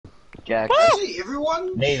Jack. Actually,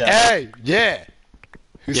 everyone? Neither. Hey, yeah.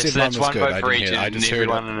 Who Yes, said so mine that's was one good? vote I for didn't each, hear. I and just heard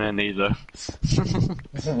everyone it. and then neither.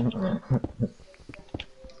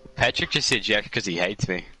 Patrick just said Jack because he hates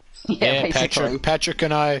me. Yeah, basically. Patrick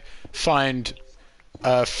and I find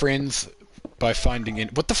friends by finding in.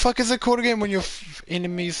 What the fuck is it called again when you're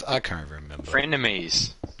enemies? I can't remember.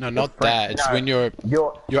 Frenemies. No, not that. It's no. when your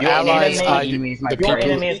Your allies enemy- are enemy is my the friend. Your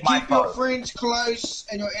people. enemy You is my keep your foe. friends close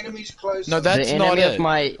and your enemies close. No, that's the not enemy it. of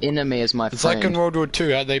my enemy is my It's friend. like in World War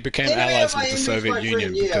II how they became Enemy of allies my with the enemy is Soviet my Union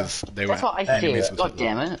friend, yeah. because they were That's what I enemies said. with God Hitler.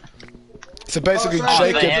 damn it. So basically, Oh,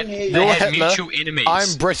 sorry, Jacob, they had- they you're had Hitler, mutual enemies.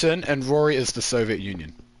 I'm Britain, and Rory is the Soviet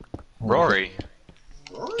Union. Rory.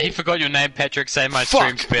 He forgot your name, Patrick. Say my Fuck.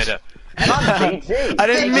 stream's better. And I'm GG. I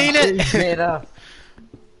didn't mean it! Better.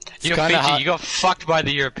 You're kinda Fiji. hard- You got fucked by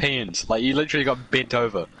the Europeans. Like, you literally got bent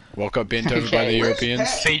over. What got bent over by the Okay. Europeans?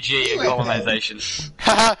 Where's Fiji and colonization.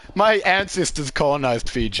 Haha, my ancestors colonized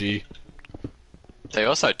Fiji. They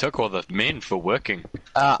also took all the men for working.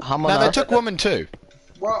 Hamana. No, they took women too.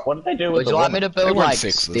 What? What did they do with Would the you like me woman? to build They weren't like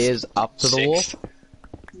sexless. stairs up to the wall? Sixth.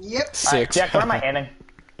 Yep. Six. Jack, where am I heading?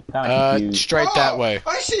 Kinda confused. Straight that way.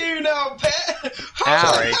 I see you now, Pat. Ow.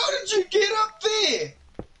 How did you get up there?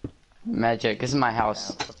 Magic. This is my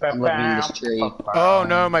house. I'm living in this tree. Oh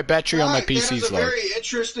no, my battery on my Right, that is PC's a low. very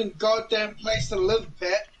interesting goddamn place to live,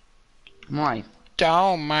 Pat. Why?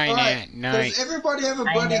 Don't mind Alright, it, no. does everybody have a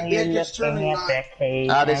buddy bed that's turning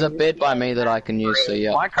night? There's a bed by me that I can use, so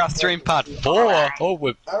yeah. Minecraft stream part 4. Oh,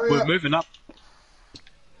 we're up. moving up.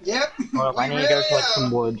 Yep. Well, I we need to go really collect are.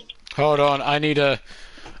 some wood. Hold on, I need a...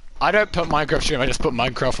 I don't put Minecraft stream, I just put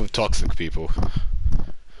Minecraft with toxic people.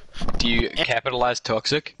 Do you capitalize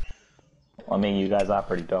toxic? I mean, you guys are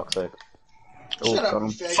pretty toxic. Oh, Shut up, got 'em.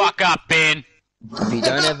 faggot. Fuck up, Ben! If you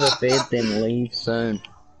don't have a bed, then leave soon.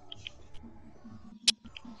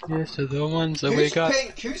 Yes, are the ones that we Who's got.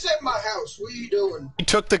 pink? Who's at my house? What are you doing? He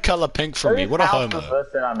took the color pink from me, what a Whose house homo. is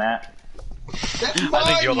this that I'm at? That's I mine,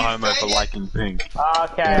 think you're the you homo for faggot. liking pink.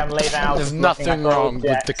 Okay, I'm leaving. I was There's looking nothing at the wrong old with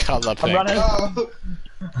Jacks. the color I'm pink. running.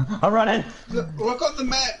 I'm running. Look on the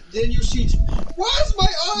map, then you'll see. Why is my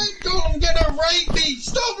iron golem gonna raid me?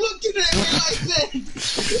 Stop looking at me like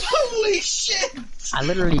that! Holy shit! I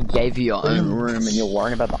literally gave you your own room and you're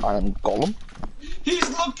worrying about the iron golem? He's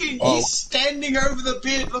looking. Oh. He's standing over the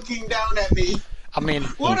bed, looking down at me. I mean,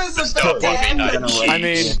 What is this Stop about looking to at happen? me. I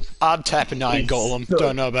mean, I'd tap an iron golem,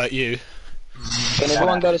 don't know about you. Can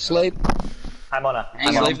everyone go to sleep? I'm on a. Hang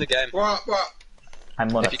Just on. leave the game. What?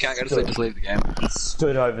 I'm on If a. you can't go to sleep, just leave the game. He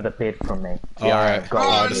stood over the bed from me. Alright, go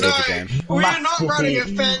I'll Oh just no! leave the game. We're not Must running a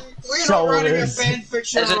be fan. We're not running a soulless. fan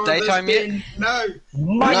fiction. Is it on daytime this yet? thing. No.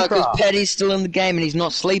 No, because Minecraft. Patty's still in the game and he's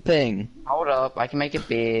not sleeping. Hold up, I can make a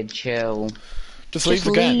bed, chill. Just leave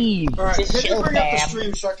the game. leave. All right, let me chill, bring up the fam.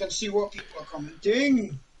 stream so I can see what people are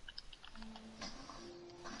commenting.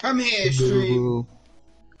 Come here, stream.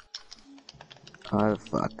 Oh,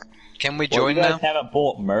 fuck. Can we Well, join you guys now? haven't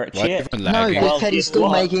bought merch Why yet. even No, lagging? but Patty's guess still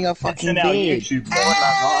what? making a It's fucking in our bed. YouTube. Hey,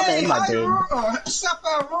 I'm in my hi, bed. Sup,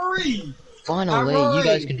 Rory. Finally, Rory. you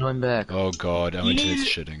guys can join back. Oh god, I went to You- his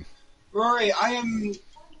shitting. Rory, I am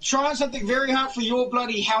trying something very hard for your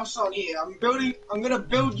bloody house on here. I'm gonna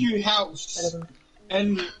build you house.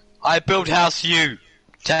 And I build house you.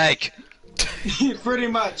 Take. pretty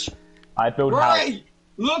much. I build house. Rory,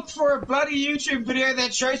 look for a bloody YouTube video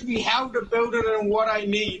that shows me how to build it and what I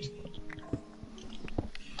need.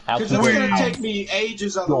 House Because it's build gonna house. take me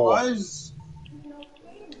ages otherwise.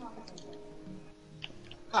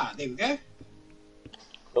 Ah, there we go.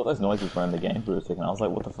 Thought those noises were in the game for a second. I was like,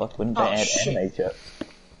 what the fuck? When did Oh, they add shit. anime chips?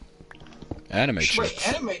 Anime Wait, chips.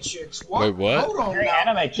 anime chicks? What? Wait, what? Hold on Hey, now.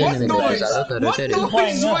 anime What chips. Anime noise? chicks, I thought I What said it.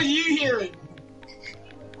 noise were you hearing?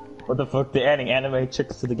 What the fuck? They're adding anime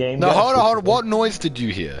chicks to the game? No, guys? hold on, what noise did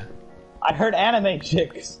you hear? I heard anime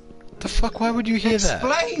chicks. The fuck, why would you hear that?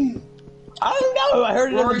 Explain. I don't know. I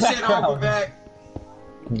heard it Rory in the said I'll be background. back.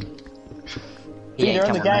 He Either ain't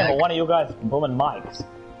in the coming game back. or one of you guys booming mics.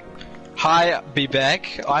 Hi, be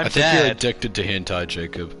back. I'm I think you're Dad. addicted to hentai,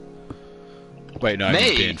 Jacob. Wait, no,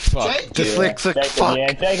 Me? I'm Ben. Fuck. Jacob. Dyslexic, Jacob, fuck.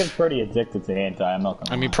 yeah, Jacob's pretty addicted to hentai. I'm not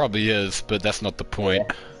gonna. I mean, probably is, but that's not the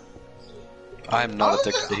point. I'm not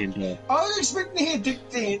addicted to hentai. I was expecting to hear Dick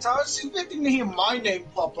Dance. I was expecting to hear my name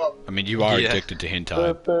pop up. I mean, you are Yeah. addicted to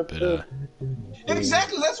hentai, but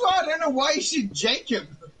Exactly, that's why I don't know why you said Jacob.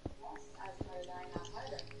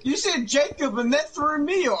 You said Jacob and that threw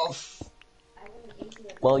me off.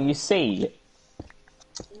 Well, you see.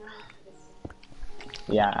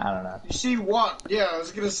 Yeah, I don't know. You see what? Yeah, I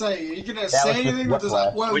was gonna say, are you gonna was say just anything with this?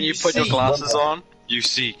 whiplash. Well, When you put your see. glasses on, you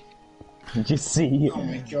see. You see. Oh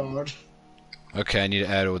my god. okay, I need to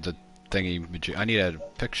add all the thingy. I need a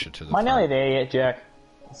picture to the. Am I nearly front. there yet, Jack?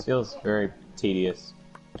 This feels very tedious.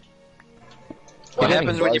 What Getting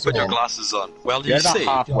happens when you put your closer. glasses on? Well, You're you about see.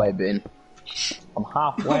 halfway, Ben. I'm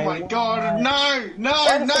halfway. Oh my god, no, no,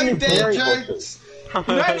 Why no are you dad very jokes. You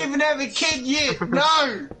don't even have a kid yet,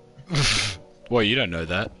 no. Well, you don't know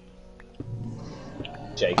that.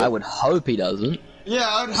 Jacob. I would hope he doesn't. Yeah,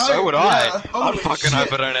 I'd hope. So would yeah, I. holy I'd fucking shit.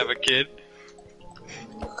 hope I don't have a kid.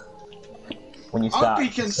 When you I'd start be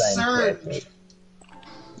saying concerned. Jacob.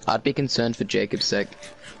 I'd be concerned for Jacob's sake.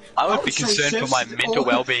 I would would be say concerned for my sensitive- mental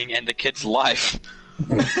well-being and the kid's life.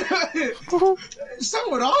 So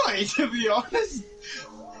would I, to be honest.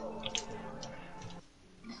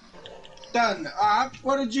 Done.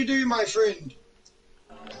 What did you do, my friend?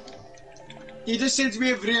 You just sent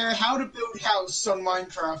me a video how to build house on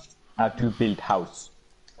Minecraft. How to build house.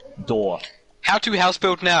 Door. How to house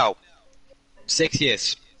build now? 6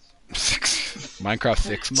 years. 6. Minecraft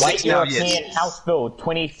 6 mod. Late now, European yes. house build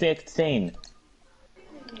 2016.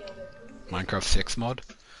 Minecraft 6 mod.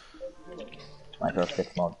 Minecraft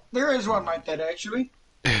 6 mod. There is one like that, actually.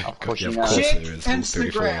 Of course Yeah, you of know. course Check there is. Rule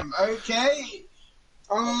 34. Instagram, okay?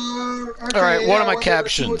 Okay. Alright, what are my what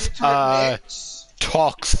captions? to type next?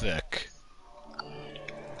 Toxic.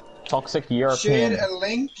 Toxic Shared European. a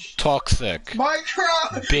link. Toxic.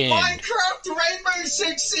 Minecraft Rainbow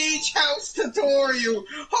Six Siege house tutorial.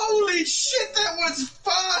 Holy shit, that was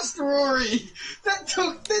fast, Rory. That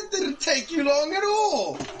didn't take you long at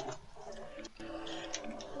all.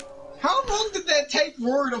 How long did that take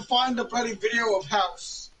Rory to find the bloody video of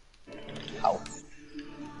house? House.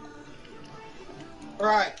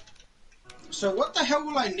 Right. So what the hell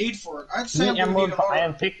will I need for it? I'd say I'm gonna Emerald need a lot.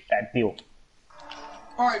 Iron Pick that deal.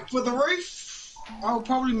 Alright, for the roof, I'll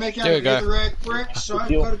probably make out There a you go. netherrack brick, so I've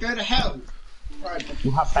Deal. got to go to hell. Right,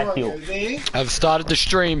 You have before that I deal. go there, I've started the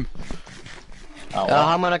stream. Oh, well.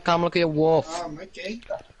 I'm gonna come look at your wolf. okay.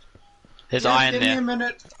 There's Yeah, iron give me a there.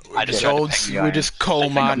 minute. I just It's tried to old, pick the we're iron. just coal I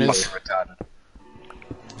think I'm miners. fucking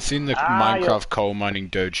retarded. Seen the Ah, Minecraft coal mining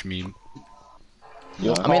Doge meme.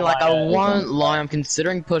 You'll I mean, like, I call mine won't a- lie, I'm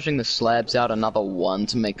considering pushing the slabs out another one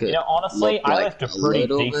to make it You know, honestly, look I like left a pretty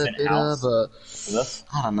little decent bit house. better, but for this.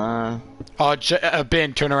 I don't know. Oh,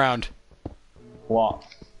 Ben, turn around. What?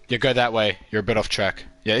 Yeah, go that way. You're a bit off track.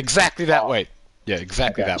 Yeah, exactly that way. Yeah,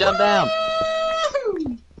 exactly Okay. that Jump way. down!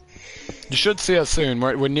 You should see us soon.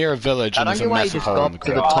 We're near a village I and don't there's a get why you massive just go hole up in the to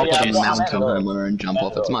the ground. top yeah, of the yeah, mountain, yeah. homeowner, and jump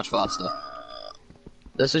off. It's much faster.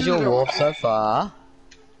 This is your wolf so far.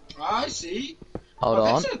 I see. Hold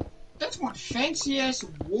on. That's one fancy ass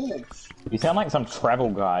wolf. You sound like some travel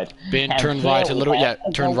guide. Ben, And turn here right a we little. Yeah,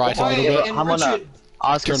 have- turn right a Oh, little yeah, bit. and I'm gonna- Richard.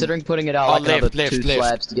 I was Turn- considering putting it out Oh, like another left, left, two left.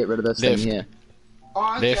 slabs to get rid of this Left. thing here.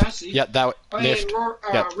 Oh, okay, I Left. see. Yeah, that way. Oh, yeah, Left.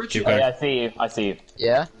 Yeah, Richard. keep Oh, going. yeah, I see you. I see you.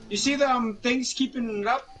 Yeah? You see the things keeping it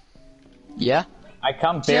up? Yeah? I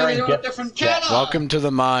come See how bearing they got gifts. different Jack. colour? Welcome to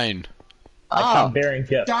the mine. I Oh, come bearing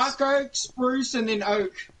gifts. Dark oak, spruce, and then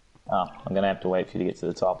oak. Oh, I'm gonna have to wait for you to get to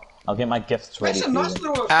the top. I'll get my gifts ready That's a for nice you.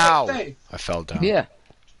 little effect, Ow! eh? I fell down. yeah.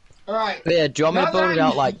 Alright, Yeah, do you want me to Now build that it out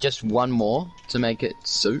I'm- like just one more to make it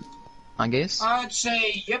suit, I guess? I'd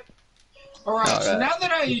say yep. Alright, so Alright. now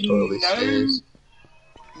that I Totally know serious.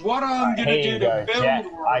 what I'm gonna Here do you to go, build Jack. I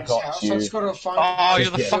Rory's got house, you. I just gotta find Oh,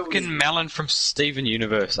 you're the Just fucking melon from Steven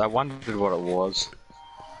Universe. I wondered what it was.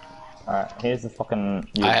 Alright, here's the fucking.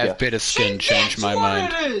 I have gift. better skin. See, Change that's my what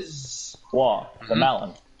mind. it is. What? The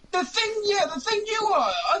melon. The thing you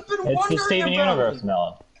are. I've been It's the wondering Steven about Universe it.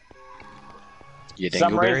 melon. You For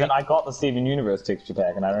some dingleberry? reason, I got the Steven Universe texture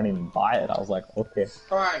pack and I don't even buy it. I was like, okay.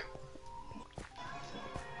 Alright.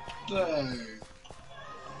 So,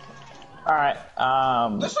 Alright,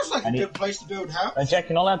 this looks like I a need- good place to build house. Jack,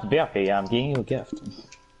 you're not allowed to be up here. I'm getting you a gift.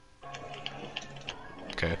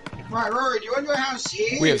 Okay. Right, Rory, do you want your house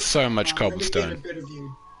here? We have so much Let me get a cobblestone. bit of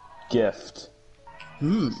you. Gift.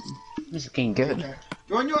 This is getting good. Okay. Do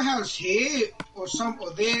you want your house here, or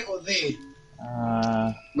there, or there?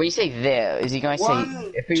 When you say there, is he going to say,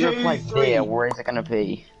 One, if we two, replace three. there, where is it going to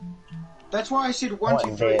be? That's why I said 1, What,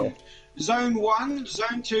 2, 3. there? Zone 1,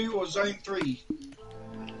 Zone 2, or Zone 3.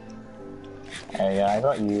 There you go, I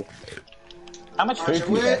got you. How much Alright, food so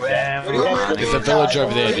do you where- get? where do you want me to There's a build village house?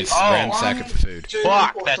 over there that's Oh. ransacked for food. 2,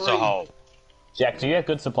 Fuck, or that's 3. a hole. Jack, do you have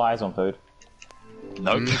good supplies on food?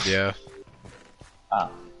 Nope. Yeah. Ah.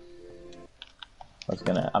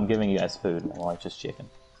 I'm giving you guys food, while I'm just checking.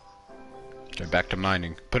 Go back to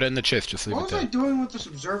mining. Put it in the chest. Just leave What it was I there. doing with this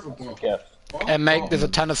observable? Gift. And there's a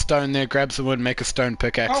ton of stone there. Grab some wood, make a stone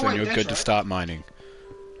pickaxe, Oh, wait, and you're that's good to right. start mining.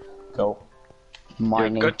 Go. You're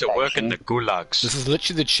Mining good to work in station. the gulags. This is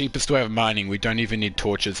literally the cheapest way of mining. We don't even need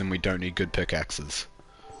torches, and we don't need good pickaxes.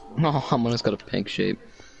 Oh, someone has got a pink sheep.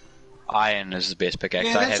 iron is the best pickaxe.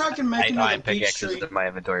 Yeah, I that's have how I can make 8 another iron peach pickaxes tree. in my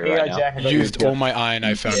inventory Here you right go, now. Jack. I got Used you. all my iron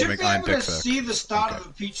I found You to should make be iron able to pickaxe. see the start of the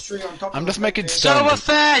peach tree on top I'm of just the making thing stone.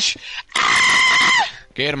 Silverfish!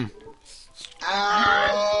 Get him. there.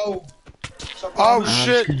 Ow! Oh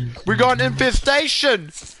shit! We got an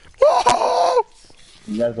infestation! Whoa!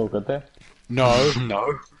 You guys all good there? No.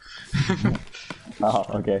 No. Oh,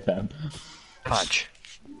 okay, fam. Punch.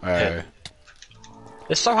 Alright.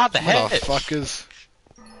 It's so hard to hit. Motherfuckers.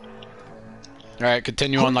 Alright,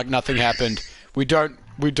 continue on like nothing happened. We don't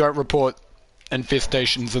report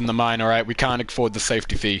infestations in the mine, alright? We can't afford the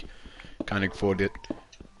safety fee. Can't afford it.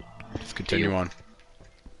 Just continue on.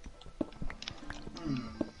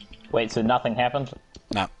 Wait, so nothing happened?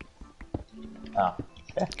 Nah. Oh.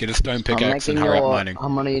 Get a stone I'm pickaxe and making hurry up your... mining.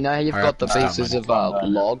 Harmony, you know how you've Hurry got up the and start pieces mining. of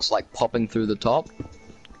logs, like, popping through the top?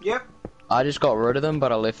 Yep. I just got rid of them,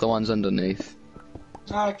 but I left the ones underneath.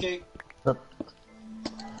 Okay.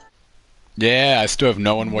 Yeah, I still have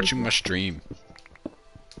no one watching my stream.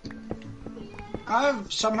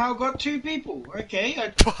 I've somehow got 2 people.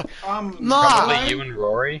 Okay. Probably hello? you and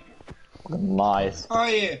Rory. Nice. Oh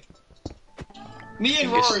yeah. Me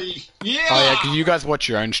and Rory. Yeah. Oh yeah, 'cause you guys watch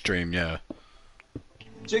your own stream, yeah.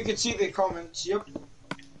 So you can see their comments. Yep.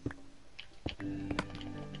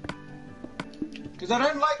 Because I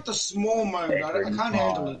don't like the small mode. I can't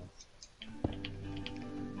handle it.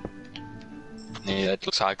 Yeah, it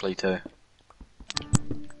looks ugly too.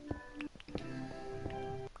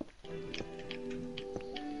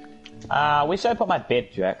 Where should I put my bed,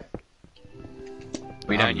 Jack?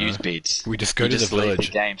 We I don't don't know. use beds. We just go We to just the leave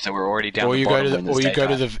village. game, so we're already down Or the you go bottom to the, when it's or you go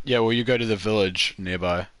to daytime. the, yeah, or you go to the village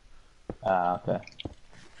nearby. Okay.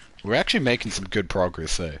 We're actually making some good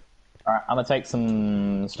progress, eh? Alright, I'm gonna take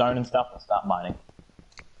some stone and stuff and start mining.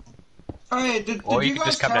 Oh yeah, did Or you you can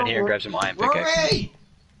guys just come tell down here and grab some iron pickaxes. Rory!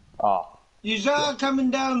 Oh. You are coming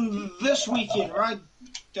down this weekend, right?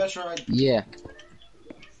 That's right. Yeah.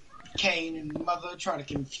 Kane and Mother trying to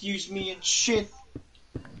confuse me and shit.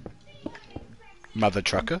 Mother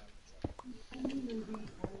trucker.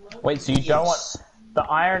 Wait, so you don't want the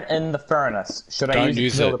iron in the furnace? Should I Don't use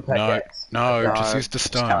use it to it. build a No, pickaxe? no, No, just use the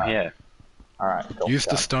Just come stone. here. Alright, cool. Use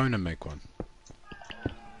the done. stone and make one.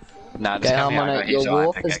 Nah, just Okay, come here. I Harmony, got use your iron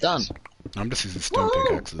wolf is done. pickaxes. I'm just using stone Woohoo!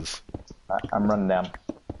 pickaxes. Alright, I'm running down.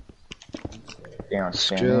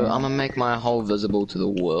 Screw, I'm gonna make my hole visible to the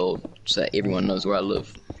world, so that everyone knows where I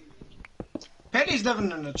live. Patty's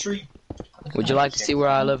living in a tree. Would you like to see where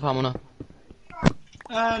I live, Harmony?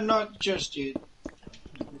 Not just yet.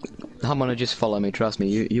 Harmony, just follow me, trust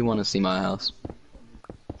me, you want to see my house.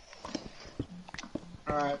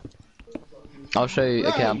 Alright. I'll show you,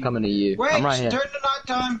 okay, I'm coming to you. Wait, I'm right here. turn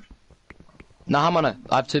to nighttime. No, Harmony,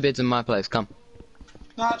 I have 2 beds in my place, come.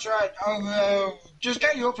 That's right. I'll just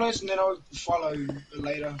go to your place and then I'll follow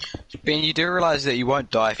later. Ben, you do realise that you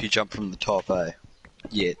won't die if you jump from the top, eh?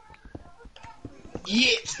 Yet.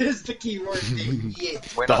 Yet is the key word.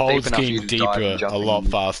 Yet. We're The not deep hole's enough for you getting to die from deeper a jumping lot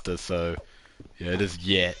in. faster, so yeah, it is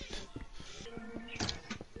yet.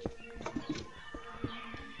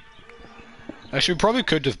 Actually, we probably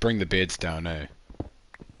could just bring the beds down, eh?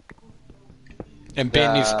 And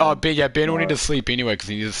Ben needs. Oh, Ben. Yeah, Ben will need to sleep anyway because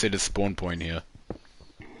he needs to set his spawn point here.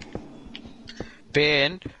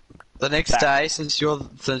 Ben, the next day, since you're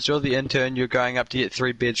the intern, you're going up to get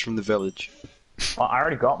 3 beds from the village. Well, I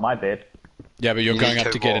already got my bed. Yeah, but you're You going need up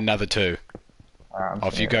 2 to get more. another 2. Alright, I'm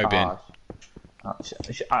Off you gonna- go, Ben.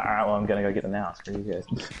 Alright, well, I'm gonna go get them now. Screw you guys.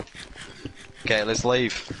 Okay, let's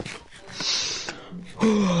leave.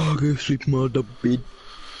 Oh, go sleep in my bed.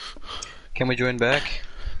 Can we join back?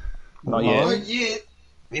 Not Not yet.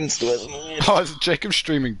 yet. Oh, is Jacob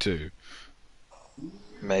streaming too?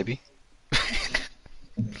 Maybe.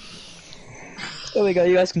 There we go,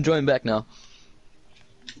 you guys can join back now.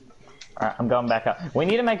 Alright, I'm going back up. We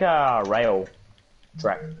need to make a rail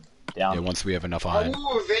track down. Yeah, once we have enough I iron.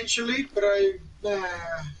 will eventually, but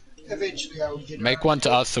eventually I will get Make around one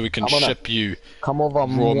to us so we can I'm gonna- ship you Come over, raw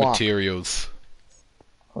moi. materials.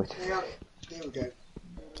 Yeah, there we go.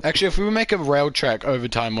 Actually, if we make a rail track over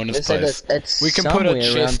time on this Let's say place, this, it's we can put a somewhere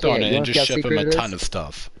chest around on here. it You and wanna just see how ship him a secret it ton is? of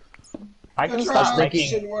stuff. I can That's start right, making.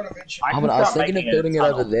 said one eventually. I can I was start thinking of making a building it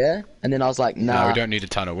over tunnel. there, and then I was like, No, nah. we don't need a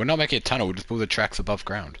tunnel. We're not making a tunnel. We'll just pull the tracks above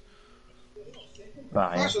ground. Oh,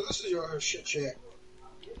 yeah. Oh, so this is your shit shack.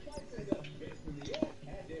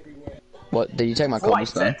 What, did you take my Flight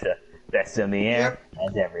cobblestone? center. Best in the air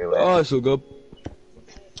and everywhere. Oh, so good.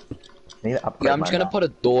 Need to upgrade Yeah, I'm my just gonna map. put a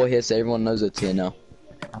door here so everyone knows it's here now.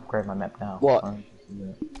 Upgrade my map now. What?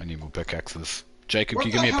 I need more pickaxes. Jacob, What can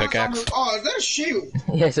you give me a the hell is pickaxe? on the- Oh, is that a shield?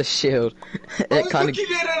 Yeah, it's a shield. I It was kind of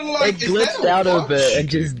looking at it and like, it is that glitched out a watch? bit and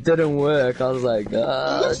just didn't work. I was like, It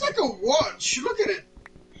looks like a watch. Look at it.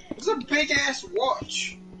 It's a big ass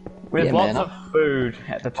watch. With Yeah, lots man, of food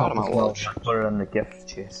at the top Part of of the my wall. watch. Put it in the gift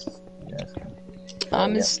chest. Yes.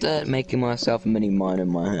 I'm just making myself a mini mine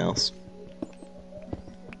in my house.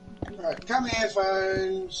 Alright, come here,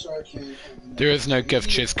 phone, so I can... There is no gift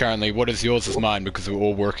chest currently. What is yours is mine because we're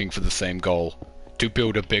all working for the same goal. To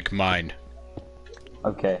build a big mine.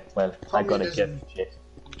 Okay, well, I got a Communism. gift chest.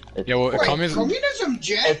 It's Yeah, well, Wait, communism... communism,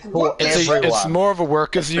 Jack? It's for What the everyone. It's more of a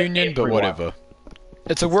workers' It's for union, but everyone. whatever.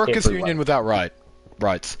 It's a workers' everyone. union without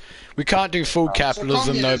rights. We can't do full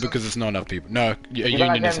capitalism though communism. because there's not enough people. No, a You guys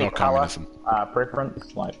union have is any not colour, communism.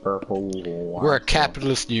 preference, like purple or... We're a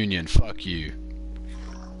capitalist union. Fuck you.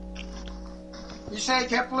 You say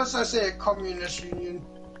capitalist, I say a communist union.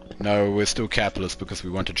 No, we're still capitalist because we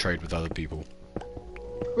want to trade with other people.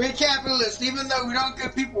 We're capitalists, even though we don't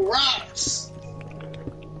give people rights.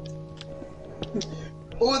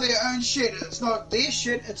 Or their own shit. It's not their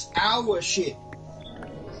shit, it's our shit.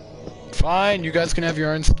 Fine, you guys can have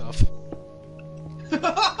your own stuff.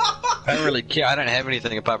 I don't really care. I don't have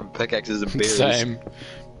anything apart from pickaxes and berries. Same.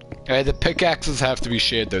 Hey, the pickaxes have to be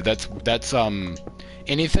shared though. That's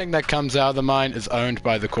anything that comes out of the mine is owned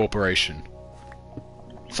by the corporation.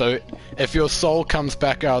 So if your soul comes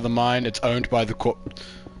back out of the mine, it's owned by the corp.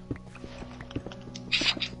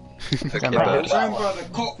 Okay, It's owned by the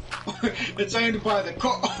cop. It's owned by the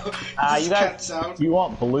cop. You guys, do you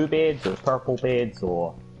want blue beds or purple beds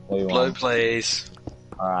or what do you Blue, want? please.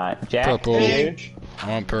 Alright, Jack, Purple. you? I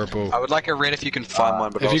want purple. I would like a red if you can find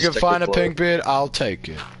one, but If I'll you can stick find a with blue. pink bed, I'll take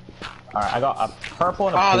it. Alright, I got a purple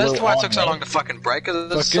and a Oh, blue that's why it on took so me. long to fucking break it.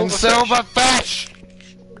 Fucking silverfish!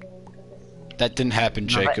 That didn't happen,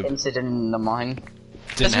 Jacob. Another incident in the mine.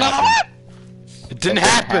 Didn't happen. It didn't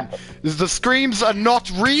happen. The screams are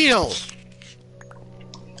not real.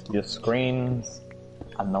 Your screens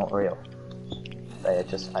are not real. They are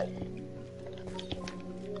just fake.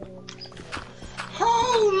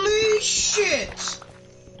 Holy shit!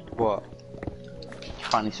 What?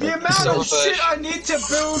 Funny The story. amount of Silverfish. shit I need to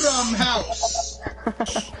build house.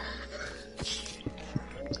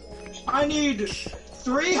 I need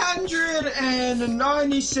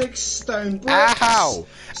 396 stone bricks. Ow!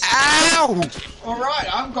 Ow! Alright,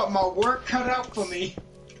 I've got my work cut out for me.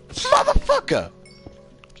 Motherfucker!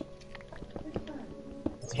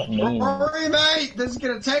 What mean? Sorry, mate, this is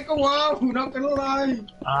gonna take a while, I'm not gonna lie.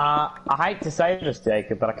 I hate to say this,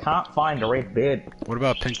 Jacob, but I can't find a red bed. What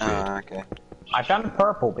about pink bed? Okay. I found a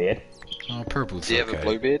purple bed. Oh, purple's Do you have okay. a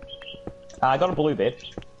blue bed? I got a blue bed.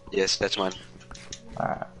 Yes, that's mine.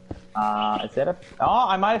 Alright. Is that a... Oh,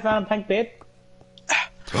 I might have found a pink bed.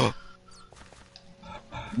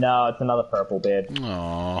 No, it's another purple bed.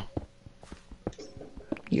 Aww.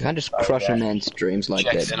 You can't just crush a man's dreams like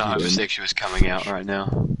Jackson that. dude. homosexual is coming out right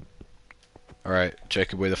now. Alright,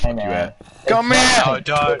 Jacob, where the fuck Hey, you man. at? Come here! No,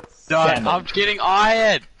 don't. Salmon. I'm getting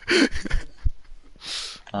iron!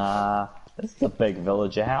 This is a big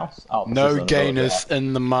villager house. Oh, this No isn't a gayness villager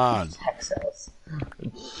in the mine. house. Texas.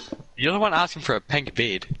 You're the one asking for a pink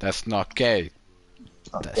bed. That's not gay.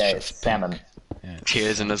 Not That's gay, just it's salmon.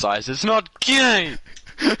 Tears in his eyes. It's not gay!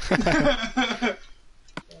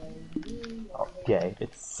 Gay,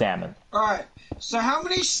 it's salmon. Alright, so how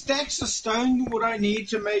many stacks of stone would I need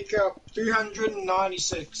to make up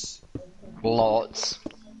 396? Lots.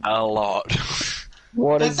 A lot.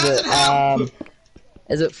 What That is doesn't it? help.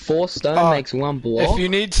 Is it 4 stone Oh, makes 1 block? If you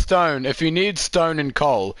need stone and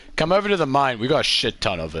coal, come over to the mine. We got a shit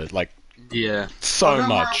ton of it. Like, Yeah. so Don't worry,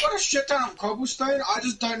 much. I've got a shit ton of cobblestone, I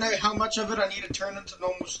just don't know how much of it I need to turn into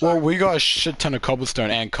normal stone. Well, we got a shit ton of cobblestone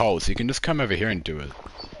and coal, so you can just come over here and do it.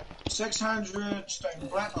 600 stone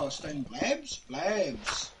stone blabs.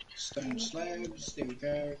 Stone slabs, there we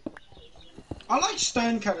go. I like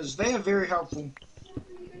stone cutters, they are very helpful.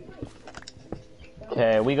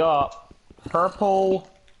 Okay, we got purple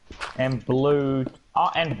and blue,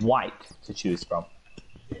 and white to choose from.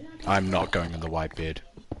 I'm not going in the white bed.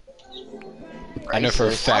 I know for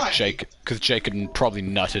a fact Why? Jake, because Jake had probably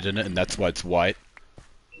nutted in it, and that's why it's white.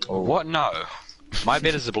 What? No. My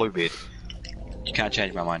bed is a blue bed. You can't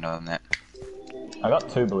change my mind on that. I got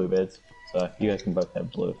 2 blue beds, so you guys can both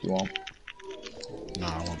have blue if you want. No,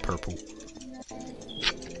 I want purple.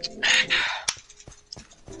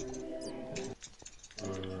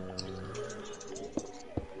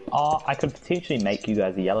 I could potentially make you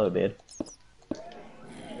guys a yellow bed.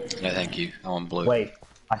 No, thank you. I want blue. Wait,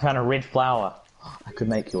 I found a red flower. I could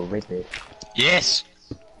make you a red bed. Yes!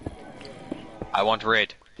 I want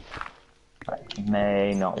red. Right,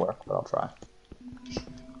 may not work, but I'll try.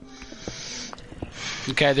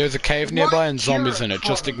 Okay, there's a cave nearby and zombies in it.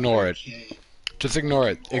 Just ignore it. Just ignore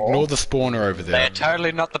it. Ignore the spawner over there. They're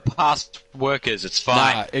totally not the past workers. It's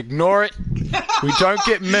fine. Nah, ignore it. We don't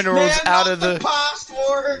get minerals They're out not of the... past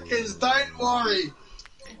workers, don't worry.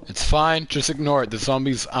 It's fine. Just ignore it. The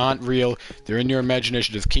zombies aren't real. They're in your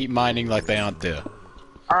imagination. Just keep mining like they aren't there.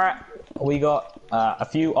 Alright, we got a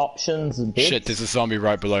few options and bits. Shit, there's a zombie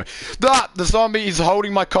right below. Ah, the zombie is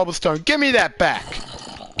holding my cobblestone. Give me that back.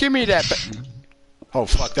 Give me that back. Oh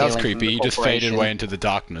fuck, that was Stealing from creepy. the He just faded corporation. away into the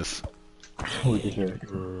darkness.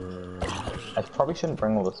 I probably shouldn't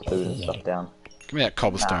bring all this food and stuff down. Give me that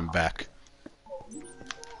cobblestone back.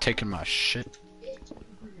 Taking my shit.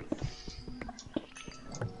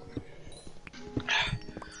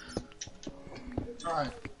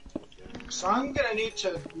 Alright. So I'm gonna need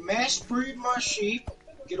to mass breed my sheep,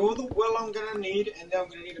 get all the wool I'm gonna need, and then I'm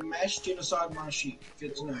gonna need to mass genocide my sheep.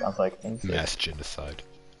 Good to know. Sounds like insect. Mass genocide.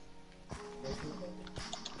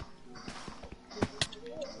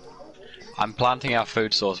 I'm planting our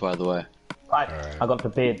food source, by the way. Right, Alright. I got the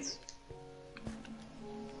beds.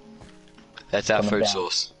 That's our Coming food down.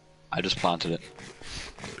 source. I just planted it.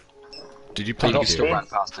 Did you I plant got You can still beds. run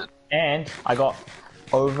past it. And I got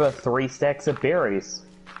over 3 stacks of berries.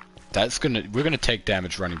 That's gonna... We're gonna take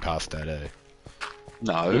damage running past that, eh?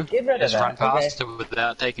 No. Get rid of Just that, run past it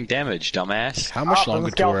without taking damage, dumbass. How much Oh, longer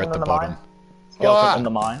there's a till we're at skeleton the in bottom? mine. Skeleton Ah! in the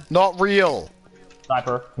mine. Not real!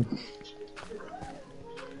 Sniper.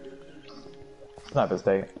 Sniper's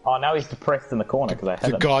dead. Oh, now he's depressed in the corner because I hit The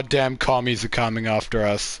him. goddamn commies are coming after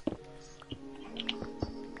us.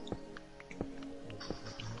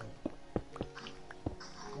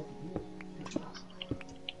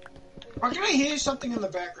 Oh, can I hear something in the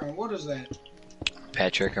background? What is that?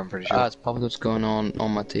 Patrick, I'm pretty sure. It's probably what's going on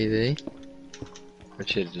my TV.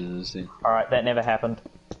 Which it is. Alright, that never happened.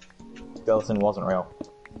 Skeleton wasn't real.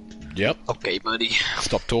 Yep. Okay, buddy.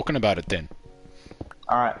 Stop talking about it then.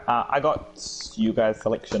 Alright, I got you guys'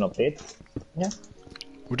 selection of beds. Yeah.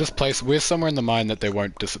 We'll just place... We're somewhere in the mine that they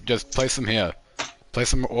won't... Just place them here.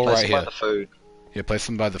 Place them all Place right by here. the food. Yeah, place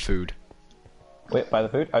them by the food. Wait, by the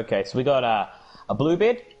food? Okay, so we got a blue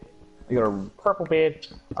bed, we got a purple bed,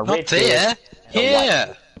 a Not red there. bed, and a white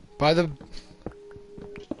Here. By the...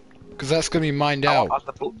 Because that's going to be mined Oh, out.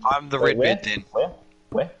 I'm the Wait, red where? bed then.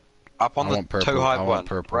 Where? Up on I the want purple. toe I high want one.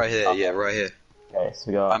 purple. Right here, yeah, right here. Okay, so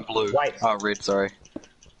we got I'm blue. white, Oh, red, sorry.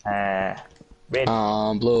 red,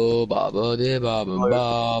 Blue, baba, de, baba,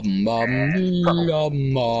 baba, baba,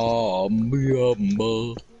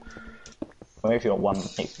 we actually got one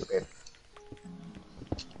extra bed.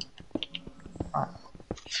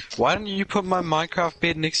 Why don't you put my Minecraft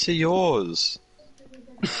bed next to yours?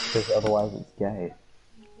 Because otherwise it's gay.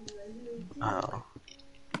 Oh.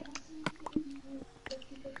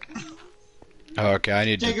 Oh, okay, I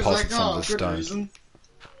need to Jacob's deposit like, some oh, of the good stone. reason.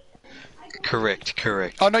 Correct.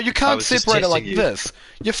 Oh no, you I can't was just separate it like testing you. this.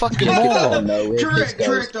 You fucking moron.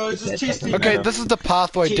 Correct, I was just testing. Okay, this is the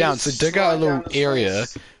pathway down, so dig out a little Slide down area.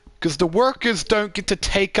 his face. Because the workers don't get to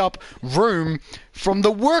take up room from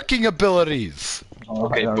the working abilities. Oh,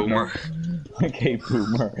 Okay, I don't boomer. know. Okay,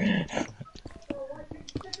 boomer.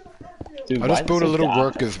 Dude, I why just is built it a so little dark?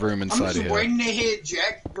 workers room I'm inside just of here. waiting to hear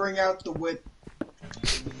Jack bring out the whip.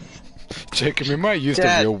 Jake, remember I used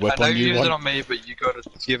Dad, a real whip I know on you you used it one? on me, but you gotta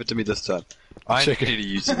give it to me this time. I Check need it. to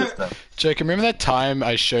use it this time. Jake, remember that time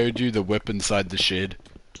I showed you the whip inside the shed?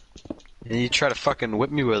 And you try to fucking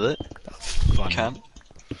whip me with it. That's funny. Can't.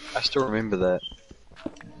 I still remember that.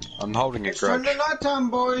 I'm holding a It's turn grudge. to nighttime,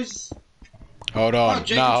 boys. Hold Oh, on,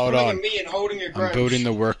 Jacob's nah, hold pulling on. at me and holding a grudge. I'm building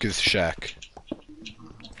the workers' shack.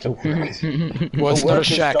 The Well, it's not a workers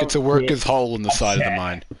shack, don't it's a worker's get hole in the a side of the shack.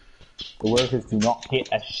 mine. The workers do not get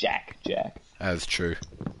a shack, Jack. That's true.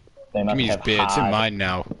 They Give must me his have beard, it's in hard- mine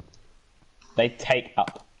now. They take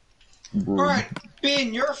up room. Alright,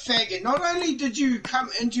 Ben, you're a faggot. Not only did you come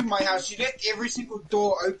into my house, you left every single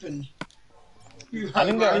door open. You I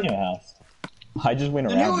didn't go homo. in your house. I just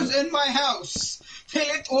went And it around. was in my house. They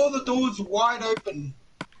left all the doors wide open.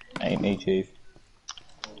 Ain't me, chief.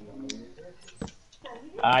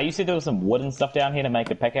 You said there was some wooden stuff down here to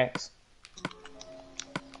make a pickaxe.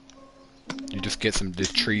 You just get some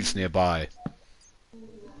there's trees nearby.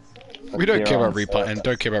 We don't They're care on about replanting. server.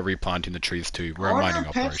 Don't care about replanting the trees too. We're I a wonder mining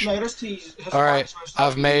if Pat's operation. noticed his All right, wife was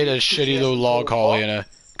I've made a because he shitty has little the log door hole locked. in it.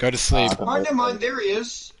 Go to sleep. Ah, Oh, never mind, there he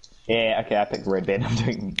is. Yeah, okay, I picked red then. I'm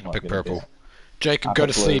doing. Pick purple. Jacob, I'll go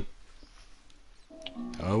to pick blue. sleep.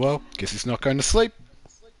 Oh well, guess he's not going to sleep.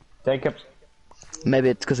 Jacob. Maybe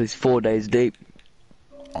it's because he's 4 days deep.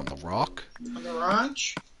 On the rock? On the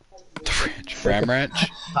ranch. The ranch. Ram ranch?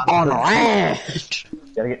 On a ranch!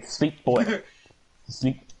 Gotta get sleep, boy.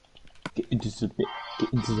 Sleep. Get into the bed.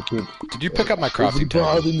 Get into the bed. Did you pick up my crafting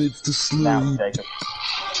table? needs to sleep. Now, Jacob.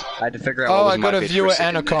 I had to figure out Oh, what was I got my a bed for viewer second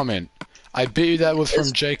and a there. comment. I bet you that was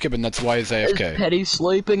from Jacob, and that's why he's Is AFK. Petty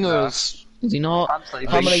sleeping or is he not? I'm sleeping.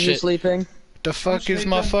 How many are you Shit. sleeping? The fuck is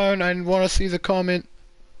my phone? I want to see the comment.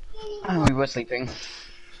 Oh, we were sleeping.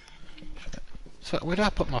 So, where did I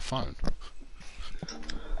put my phone?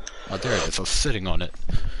 Oh, there it is. I was sitting on it.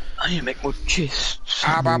 I need to make more chests.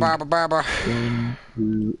 Ah, ba, ba, ba, ba, ba. 1,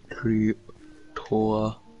 2, 3,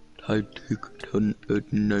 4, 5, 6, 7,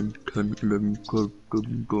 8, 9, 10, 11, 12,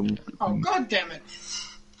 13, 14. Oh, god damn it.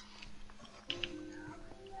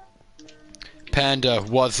 Panda,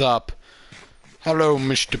 what's up? Hello,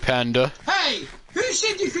 Mr. Panda. Hey, who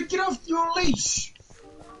said you could get off your leash?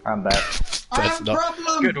 I'm back. I That's have a not-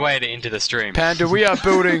 problem. Good way to enter the stream. Panda, we are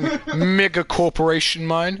building mega corporation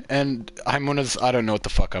mine, and Haimona's, I don't know what the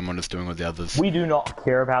fuck Haimona's doing with the others. We do not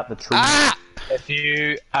care about the trees. Ah! If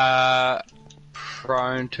you are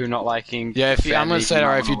prone to not liking, Yeah, if you, I'm gonna profanity, say, you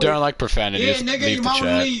alright, might if you wanna don't like profanity, Yeah, just nigga, leave you the might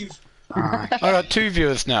wanna chat. leave. I got 2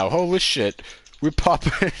 viewers now, holy shit. We're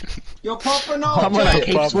popping. You're popping I'm off, gonna Jack.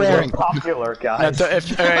 keep We're swearing. popular, Now, guys.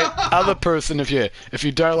 alright, other person, if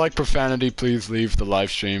you don't like profanity, please leave the live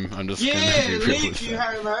stream. I'm just Yeah, gonna be real leave, with you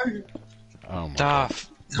that. homo. Oh my god. Duff.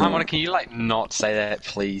 Hamona, can you like not say that,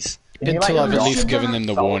 please? Can you, Until like, I've at not- least given them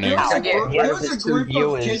the warning. There was a, Yeah, group, yeah, there was there's a 2 group of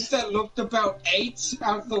viewers. kids that looked about 8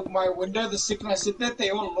 out of my window. The second I said that, they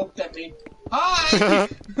all looked at me. Hi!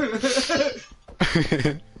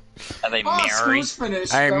 Are they Oh, school's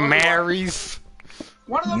finished. Hey, Go on. Marys.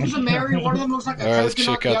 One of them is a Mary, one of them looks like a Alright, let's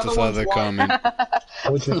coconut, check out the this other other one's white.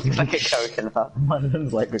 comment. Like a coconut. One of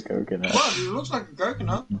them's like a coconut. Well, it looks like a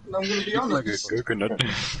coconut, and I'm gonna be honest. coconut.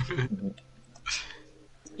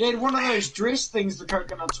 Yeah, one of those dress things the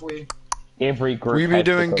coconuts wear. Every group We be has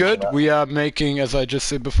doing the good. coconut. We are making, as I just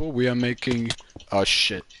said before, we are making. Oh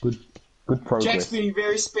shit. Good Jack's progress. being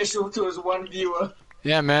very special to his one viewer.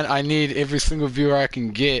 Yeah, man. I need every single viewer I can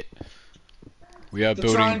get. We are To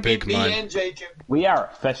try building and big beat me mine. and Jacob. We are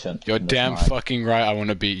efficient. You're in this damn mine. fucking right. I want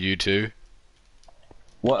to beat you too.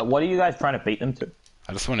 What are you guys trying to beat them to?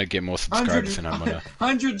 I just want to get more subscribers, and I'm gonna.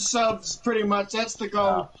 100 subs, pretty much. That's the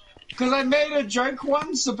goal. Because I made a joke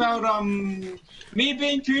once about me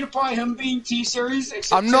being PewDiePie, him being T-Series.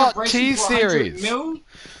 except I'm not instead of racing to 100 T-Series. mil,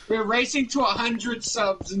 we're racing to 100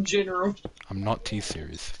 subs in general. I'm not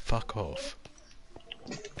T-Series. Fuck off.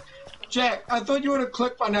 Jack, I thought you would have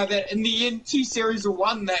clicked by now that in the end T-Series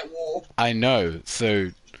won that war. I know.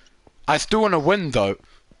 So, I still want to win though.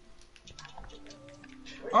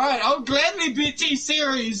 Alright, I'll gladly be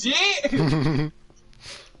T-Series, yeah?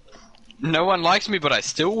 No one likes me, but I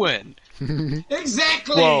still win.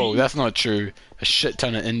 Exactly! Whoa, that's not true. A shit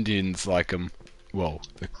ton of Indians like him. Whoa,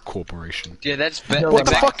 the corporation. Yeah, that's What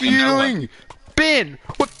the fuck are you doing? Ben!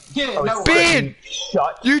 What? Yeah, no Ben!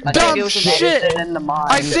 Shut You I think dumb it was an shit! edit in the mine.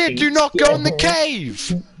 I said do not go in the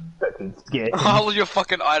cave! fucking scared. All of your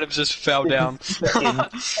fucking items just fell down. I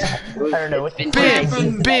don't know what to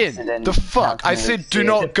Ben, the fuck? I said do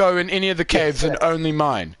not go in any of the caves and only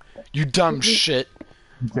mine. You dumb shit.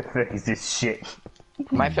 The fuck is this shit?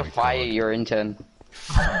 Might have to fire your intern.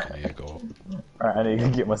 Fucking ego. Alright, I need to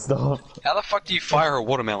get my stuff. How the fuck do you fire a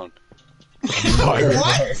watermelon? What?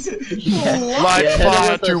 What? Light Yeah,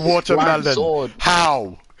 fire with a to flat watermelon. sword.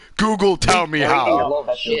 How? Google tell me how.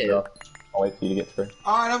 Oh, shit. I'll wait for you to get through.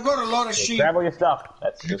 Alright, I've got a lot of sheep. Grab all your stuff.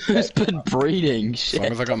 That's just Who's been breeding? As long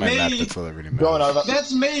Shit. as I got my Me. map, that's all that really going matters. over.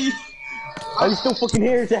 That's me! Are you still fucking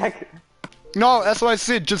here, Jack? No, that's what I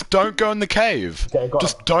said. Just don't go in the cave. Okay, got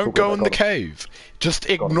Just it. don't Cool, go cool, in the got it. cave. Just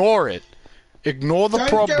ignore it. Ignore the Don't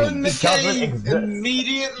go in problem. the It doesn't cave, exist.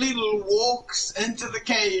 immediately walks into the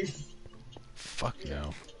cave. Fuck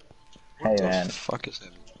no. Hey, The man. fuck is that?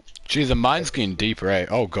 Gee, the mine's getting deeper, eh?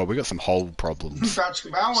 Oh god, we got some hole problems. Bow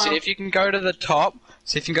wow. See if you can go to the top.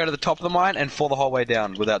 See if you can go to the top of the mine and fall the whole way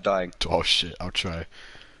down without dying. Oh shit, I'll try.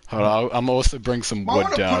 Hold on, I'm also bring some I wood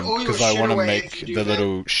wanna down put all your because I shit want to away make if you do the that.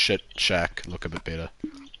 little shit shack look a bit better.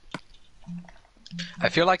 I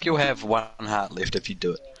feel like you'll have 1 heart left if you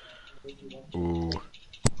do it. Ooh.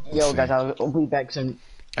 Yo, guys, I'll be back soon.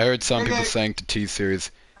 I heard some people Okay. saying to T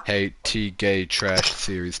series, "Hey, T gay trash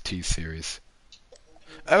series, T series."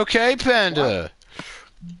 Okay, Panda.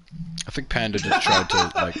 I think Panda just tried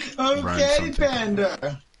to like run Okay, something.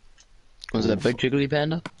 Panda. Was it a big jiggly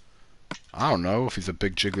panda? I don't know if he's a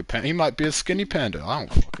big jiggly panda. He might be a skinny panda. I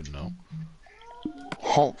don't fucking know.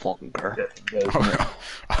 Oh, fucking care.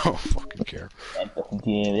 I don't fucking care. I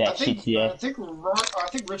That think, shit, yeah. I think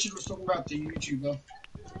Richard was talking about the YouTuber.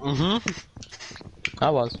 Mm-hmm. I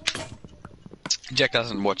was. Jack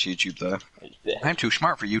doesn't watch YouTube though. I'm too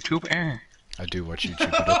smart for YouTube. I do watch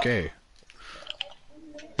YouTube, but okay.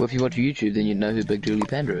 Well, if you watch YouTube, then you'd know who Big Julie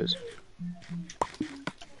Panda is.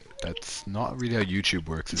 That's not really how YouTube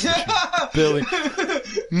works. It's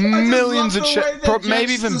millions of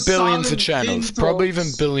maybe even billions of channels. Probably even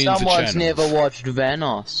billions of channels. Someone's never watched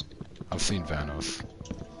Vanos. I've seen Vanos.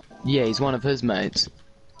 Yeah, he's one of his mates.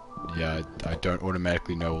 Yeah, I don't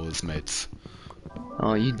automatically know all his mates.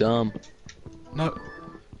 Oh, you dumb. No.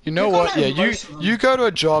 You know what? Yeah, you go to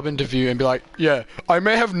a job interview and be like, yeah, I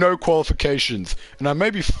may have no qualifications, and I may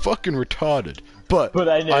be fucking retarded, but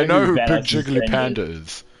I know who Big Jiggly Panda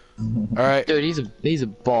is. Alright. Dude, he's a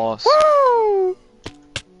boss. Woo!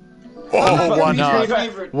 Oh, one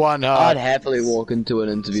heart. One heart. I'd happily walk into an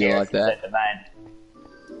interview like that.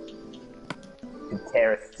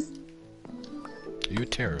 Terrorists. Are you a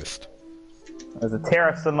terrorist? There's a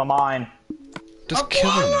terrorist in my mind. Just kill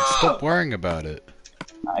him. Stop worrying about it.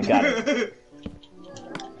 I got it.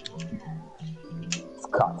 It's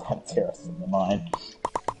goddamn terrorist in my mind.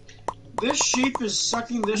 This sheep is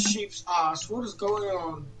sucking this sheep's ass. What is going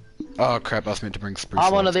on? Oh crap, I was meant to bring spruce.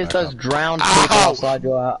 I'm one of those drowned people outside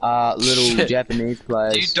your little Japanese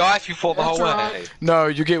place. Do you die if you fall the whole way? No,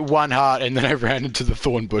 you get one heart, and then I ran into the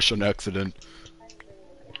thorn bush on accident.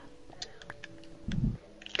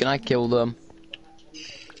 Can I kill them?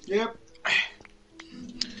 Yep.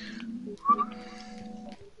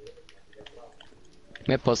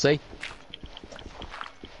 Yeah, pussy.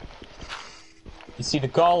 You see, the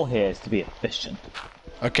goal here is to be efficient.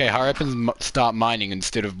 Okay, hurry up and start mining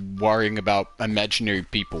instead of worrying about imaginary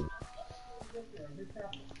people.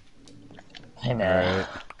 Hey man. Right.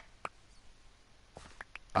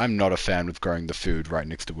 I'm not a fan of growing the food right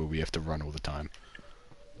next to where we have to run all the time.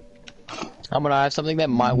 I'm gonna have something that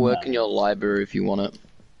might work in your library if you want it.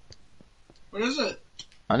 What is it?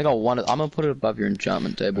 I think I want it. I'm gonna put it above your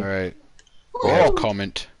enchantment table. Alright. Oh,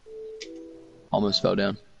 comment. Almost fell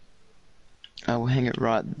down. I will hang it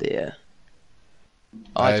right there.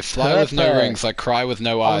 Oh, I it's fly with no perfect. rings, I cry with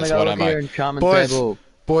no eyes, I'm what gonna am go look at your I? enchantment Boys, table.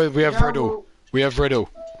 boys, we have Yeah, riddle. well- We have riddle.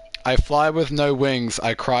 I fly with no wings,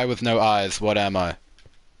 I cry with no eyes, what am I?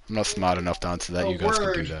 I'm not smart enough to answer that, A you guys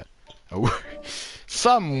can do word. that. A word.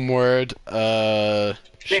 Some word,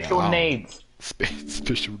 Special wow. needs.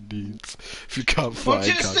 Special needs. If you can't fly,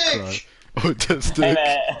 you can't cry. Autistic. Hey Autistic.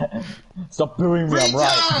 man. Stop booing me, I'm right.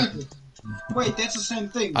 Retard! Wait, that's the same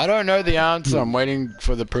thing. I don't know the answer, I'm waiting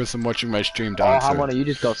for the person watching my stream to Oh, answer. Harmony, you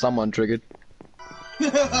just got someone triggered.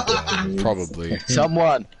 Probably.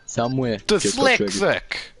 Someone. Somewhere. just got triggered. Dyslexic!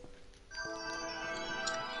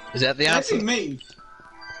 Is that the That's answer? me.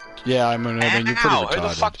 Yeah, I mean, you're pretty Ow, retarded. who the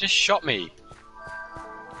fuck just shot me?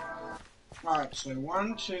 Alright, so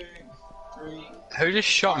 1, 2, 3. Who just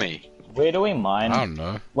shot me? Where do we mine? I don't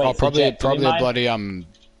know. Wait, oh, so probably, Jack, do we probably a mine? bloody, Do we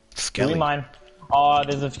skelly. mine? Oh,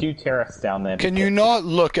 there's a few terrorists down there. Can you not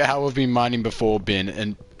look at how we've been mining before,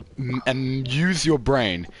 Ben, and use your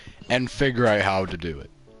brain and figure out how to do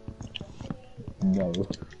it? No.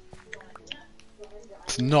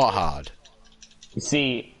 It's not hard. You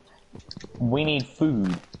see, we need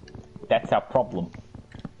food. That's our problem.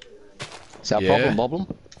 Is that Yeah. problem?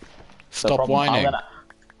 The Stop problem- whining. I'm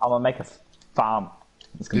gonna make a farm.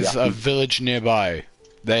 It's gonna There's be our a food. village nearby.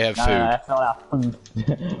 They have No, food. that's not our food.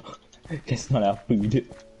 That's not our food.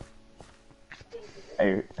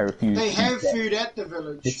 I refuse They to have eat that food at the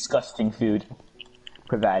village. disgusting food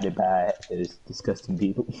provided by those disgusting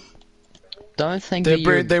people. Don't think They that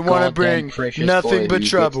you're bring. They want to goddamn bring precious nothing boy but who gets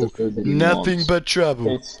trouble. the food that he Nothing wants. but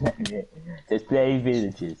trouble. There's play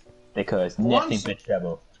villages because nothing Once- but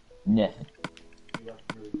trouble. Nothing.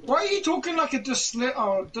 Why are you talking like a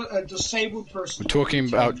disabled person?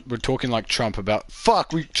 We're talking like Trump about.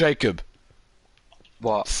 Fuck, Jacob.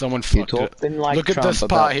 What? Someone You're fucked it. talking like Look at Trump this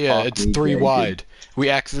about part here. fuck It's me, 3 Jacob. wide. We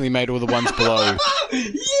accidentally made all the ones below.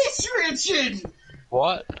 Yes, Richard!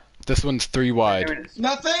 What? This one's 3 wide.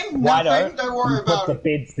 Nothing? Why Nothing? Don't worry you put about the it.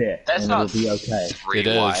 beds there That's and not it'll be okay. 3 It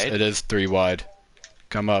is. wide. It is 3 wide.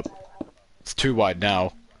 Come up. It's 2 wide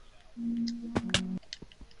now.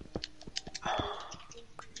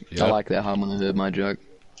 I Yep. like that Harmony heard my joke.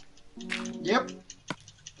 Yep.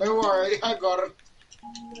 Don't worry, I got it.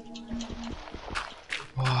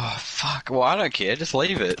 Oh, fuck. Well, I don't care. Just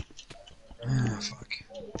leave it. Oh, fuck.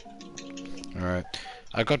 Alright.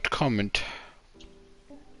 I got comment.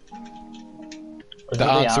 What's The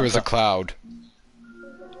answer is a cloud.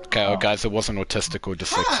 Okay, oh, guys, it wasn't autistic or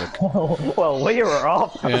dyslexic. Well, we were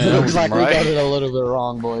off. Yeah, Looks like we got right? it a little bit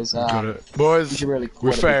wrong, boys. Got it. We Boys, should really we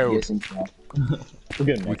quit a bit failed. guessing track. We're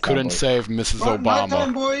good We next couldn't time, boys. save Mrs. Right, night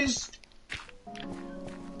time, Obama. boys.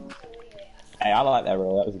 Hey, I like that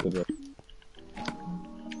roll. That was a good roll.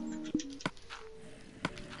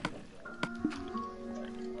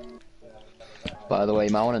 By the way,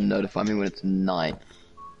 you might want to notify me when it's night.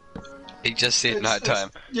 He just said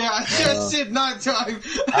nighttime. Yeah, I just said nighttime.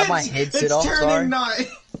 I have my headset it's off, turning sorry. night.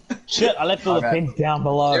 Shit, I left all the pins down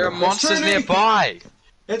below. There are monsters turning- nearby.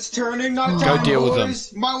 It's turning nighttime. Go deal with them.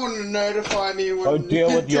 boys. Might want to notify me when Go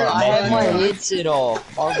deal with your I had my Yeah. headset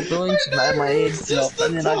off. I was doing something, I had my headset off,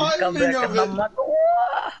 and then I just come back timing and of I'm like,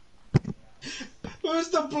 what? Where's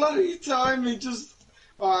the bloody timing? Just.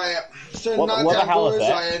 Alright, it's turning What the nighttime, hell is boys.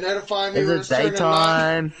 that? I notify me Is when it it's turning night.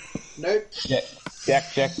 daytime? Nope. Jack.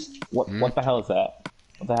 What the hell is that?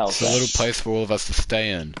 What the hell is It's a little that? place for all of us to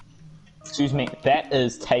stay in. Excuse me, that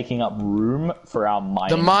is taking up room for our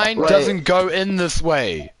mining. The mine Wait. doesn't go in this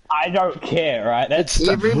way. I don't care, right? That's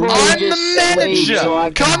Everybody I'm the just sleep manager! so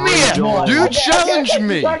I can Come here! rejoin. You challenge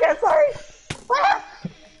me! Okay, sorry.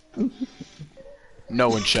 No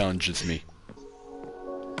one challenges me.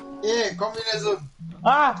 Yeah, communism.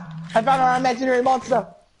 Ah! I found our imaginary monster.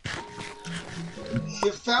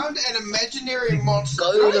 You found an imaginary monster.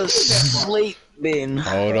 Go Don't to do that, sleep, Ben.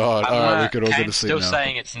 Hold on. Alright, we could all go to Kane's sleep still now.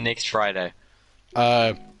 saying it's next Friday.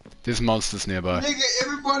 There's monsters nearby. Nigga,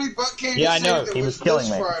 everybody but Kane Yeah, I said know, it he was this killing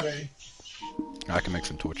me. Friday. I can make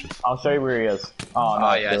some torches. I'll show you where he is. Oh, no,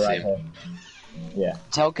 Oh, yeah, I you're see right him. here. Yeah.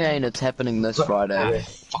 Tell Kane it's happening this Friday.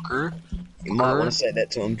 Fucker. You might want to say that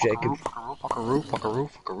to him, Jacob. Fuckaroo.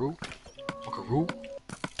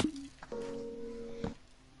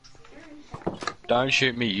 Don't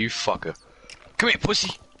shoot me, you fucker. Come here,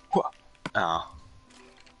 pussy. Oh.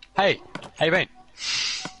 Hey, Ben.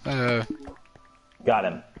 Got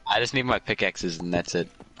him. I just need my pickaxes and that's it.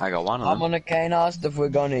 I got one of I'm them. on a Kane asked if we're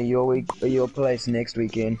going to your place next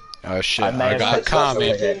weekend. Oh shit, I may I have got said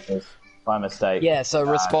comment. something by mistake. Yeah, so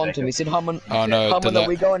respond to Jacob. me. Said Harmon. Oh no, Harmon, delete. are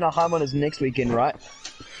we going to Harmon is next weekend, right?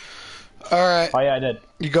 Alright, Oh, yeah, I did.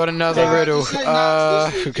 you got another Yeah, riddle. just say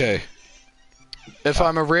not this Okay. If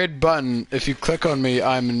I'm a red button, if you click on me,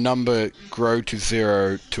 I'm a number grow to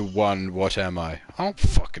 0 to 1, what am I? I don't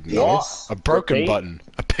fucking know. What? A broken Repeat. button.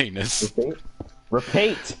 A penis.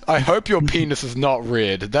 Repeat. I hope your penis is not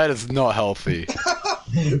red. That is not healthy.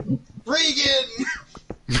 Regan!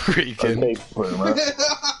 Regan. Okay, boomer.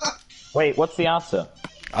 Wait, what's the answer?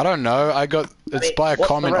 I don't know. I got it's by a What's the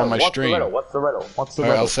comment riddle? on my What's stream. The riddle? What's the riddle? What's the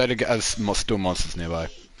Alright, riddle? I'll say it again. There's still monsters nearby.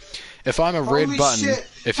 If I'm a red Holy button, shit.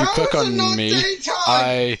 if you How click is it on not me,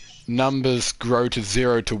 daytime? numbers grow to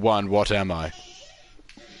 0 to 1. What am I?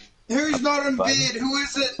 Who's not in bed? Who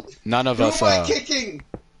is it? None of Who us am I are. kicking?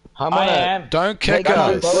 Harmon, I am. Don't kick Take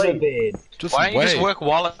us. go to bed. Just Why don't you wait. just work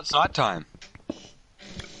while it's nighttime?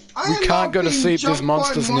 I We am can't not go to being sleep, there's jumped by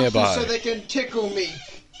monsters monsters nearby. So they can tickle me.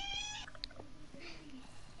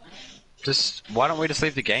 Just why don't we just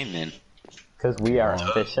leave the game then? Because we are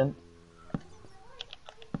efficient.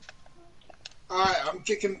 Alright, I'm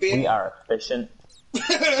kicking Ben. We are efficient.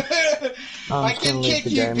 I I'm just can gonna leave kick the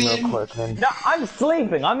you, game real Ben. quick then. No, I'm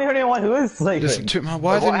sleeping. I'm the only one who is sleeping. Listen to my.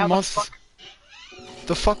 Why are What- there how the monsters?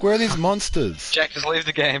 The fuck? Where are these monsters? Jack, just leave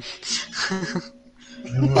the game.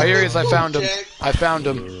 Oh, here he is. I found him. Jack. I found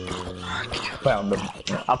him. Found them.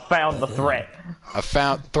 I found the threat. I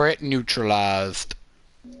found threat neutralized.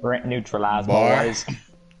 Threat neutralized, Boy. boys.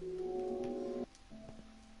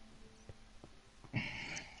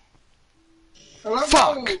 I love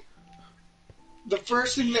Fuck. how the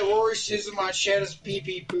first thing that Rory says in my chat is pee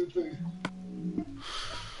pee poo poo.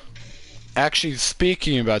 Actually,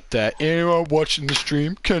 speaking about that, anyone watching the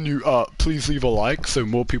stream, can you please leave a like so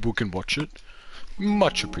more people can watch it?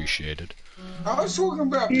 Much appreciated. I was talking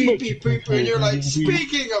about pee pee poo poo, and you're like,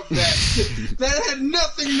 speaking of that, that had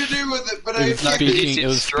nothing to do with it, but I It was like fucking. you speaking. said It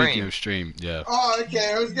was stream. speaking of stream. Yeah. Oh,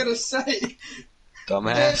 okay, I was gonna say. I had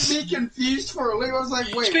Dumbass. me confused for a little. I was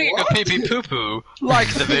like, wait, Speaking what? of pee pee poo poo, like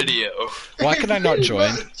the video. Why can I not Pretty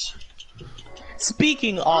join? much.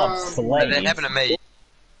 Speaking of Um, That slaves, happened to me.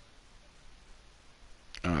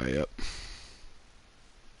 Oh, yep.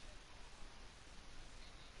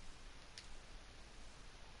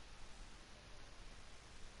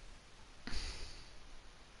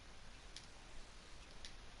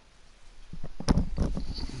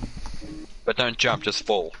 But don't jump, just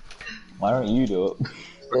fall. why don't you do it?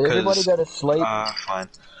 Did everybody go to sleep? Fine.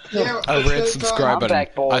 Yeah, I read it's, subscribe I'm button.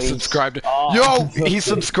 back, I boys. subscribed. Oh. Yo, he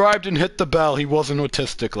subscribed and hit the bell. He wasn't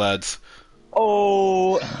autistic, lads.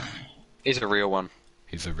 Oh, He's a real one.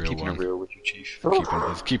 He's a real Keeping one. it real with you, Chief.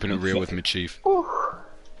 He's keeping it real with me, Chief.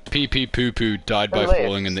 Pee pee poo poo died by Relax.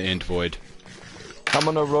 falling in the end void. I'm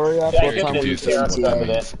on a Rory up. Yeah, What get time will you confused be as to here? over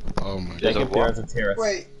there. Oh my god. There's a Jacob what? there is a terrorist.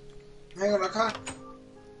 Wait, hang on, I can't.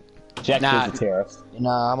 Jack Nah. is a terrorist.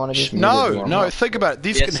 Nah, I'm on a just No, no, think about it.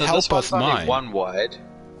 These Yeah, can so help this one's us only mine. one wide.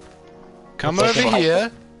 Come Let's over take it.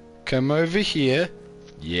 here. Come over here.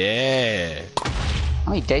 Yeah.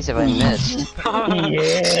 How many days have I missed?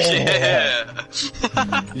 Yeah.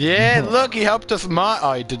 Yeah, look, he helped us mine.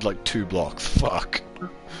 Oh, he did like 2 blocks. Fuck.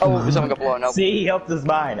 Oh, someone got blown up. See, he helped us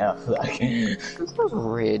mine. Oh, fuck. This was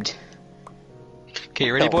red. Okay,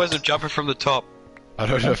 you ready, boys? I'm jumping from the top. I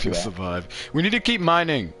don't know if you'll survive. We need to keep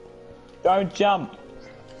mining. Don't jump.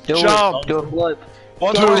 Jump! Do a flip.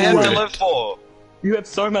 What Do do I have to it. live for? You have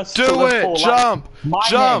so much Do to live it! for, Jump! Like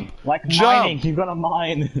Jump! Like Jump! mining, you've got to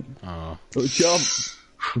mine. Oh. Oh, jump.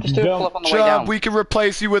 Just do a Jump. flip on the way down. Jump! We can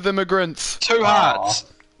replace you with immigrants. 2 hearts.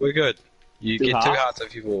 We're good. You Two get 2 hearts? hearts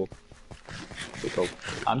if you fall. Cool.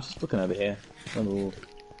 I'm just looking over here.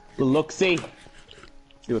 Look, see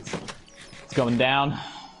what's going down.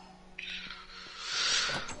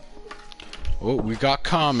 Oh, we got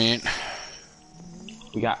comment.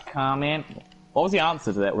 We got comment. What was the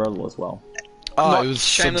answer to that riddle as well? Oh, Not it was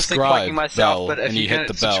shamelessly subscribe plugging myself, bell, but if and you you can hit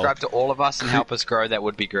the bell. subscribe to all of us and help us grow, that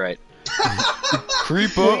would be great.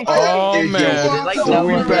 Creeper, oh man. Like So no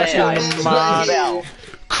we one back there. in mine.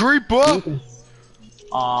 Creeper!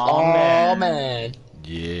 Oh, man.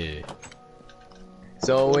 Yeah.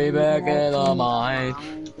 So we back in the mine.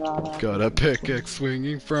 Got a pickaxe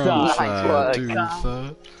swinging from Nice side work. to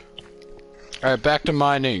side. Alright, back to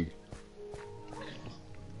mining.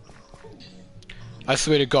 I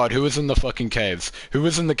swear to God, who was in the fucking caves? Who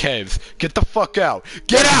was in the caves? Get the fuck out!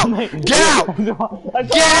 Get out! Get out! Get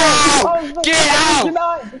out! Get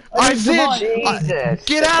out! I said, Jesus.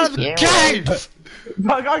 get out of the caves!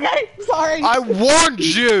 Okay, sorry. I warned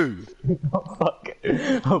you! Oh, fuck.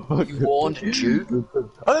 Oh, fuck. You warned Jew?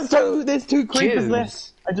 Oh, there's two creepers Jews.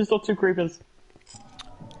 left. I just saw 2 creepers.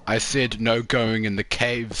 I said no going in the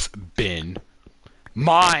caves, Ben.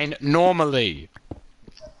 Mine, normally.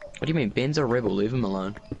 What do you mean? Ben's a rebel. Leave him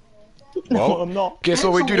alone. No, Well, I'm not. guess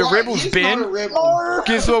what we do to What? rebels, He's Ben? not a rebel.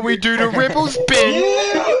 Guess what we do to rebels, Ben?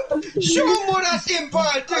 Yeah! Show him what us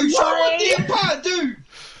Empire do! Show him what the Empire do!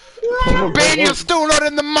 Ben, you're still not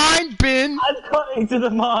in the mine, Ben! I'm going to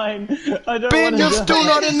the mine. I don't Ben, want you're to still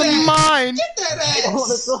not in the mine! Get that I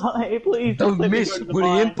want ass! to die. Please Don't let me mess go to with the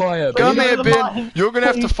mine. Empire, Come Please here, go to the Ben. mine. You're gonna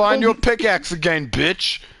have to Please, find your please. pickaxe again,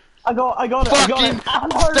 bitch. I got it. I got Fucking it. Oh,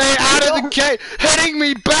 no. stay out of the cave! Hitting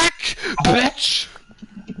me back, bitch!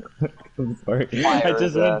 I'm sorry. I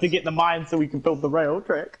just wanted to get the mine so we can build the rail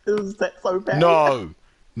track. Is that so bad? No,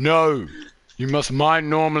 no. You must mine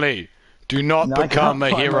normally. Do not No, I become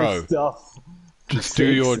can't a find my hero. stuff. Just do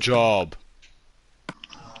your job.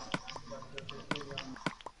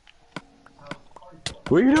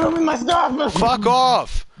 What are you doing with my stuff? Fuck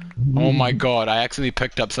off! Oh my God! I accidentally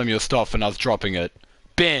picked up some of your stuff and I was dropping it.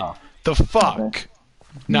 Ben, the fuck?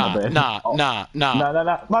 Nah, bad. nah, nah, nah.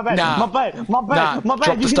 No. My bad. Nah. My bad. My bad. Nah. My bad.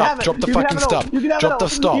 Drop the You can stuff. have it. Drop the You can fucking have it all. stuff. You can have Drop it the all.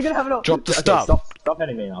 stuff. You can have it all. Drop the Okay, stuff. Stop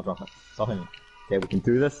hitting me and I'll drop it. Stop hitting me. Okay, we can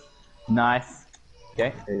do this. Nice.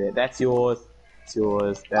 Okay, that's yours. That's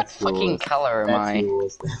yours. That's What fucking yours. color am That's I?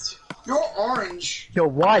 yours. That's yours. You're orange. You're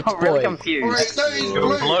white, I'm really boy. confused. Alright, no, he's You're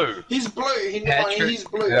blue. blue. He's blue. He's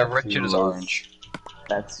Patrick, blue. Richard is orange.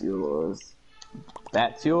 That's yours.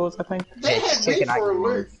 That's yours, I think. They had me chicken for a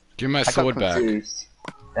loop. Give me my I got sword back. confused.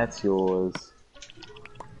 That's yours.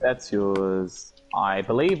 That's yours. I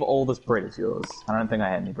believe all this bread is yours. I don't think I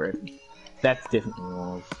had any bread. That's definitely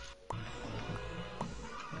yours.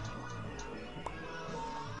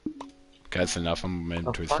 Okay, that's enough. I'm The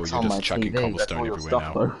into it fuck's for you on my just chucking TV? That's That's cobblestone all your everywhere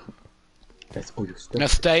stuff, now. though. That's all your stuff. Now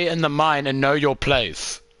stay in the mine and know your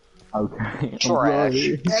place. Okay. Trash.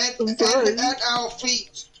 At our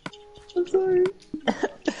feet. I'm sorry.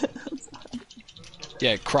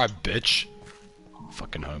 Yeah, cry, bitch.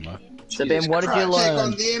 Fucking homo. So Ben, what did you Take on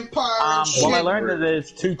learn? the Empire and shit. Well, I learned that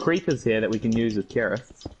there's 2 creepers here that we can use as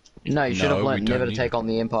carrots. No, you should No, have we learned don't never to need take it. on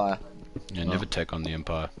the Empire. Yeah, never take on the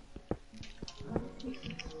Empire.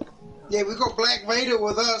 Yeah, we got Black Vader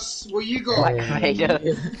with us. What you got? Black Vader.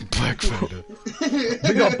 Black Vader.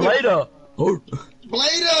 We got Blader! Oh.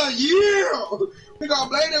 Blader, yeah! We got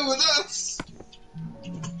Blader with us.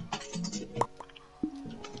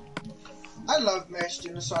 I love mass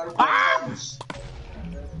genocide.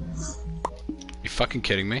 You fucking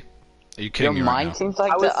kidding me? Are you Your kidding me right mine now? seems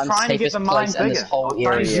like I was the trying to get unsafest the mine place in this bigger. whole I was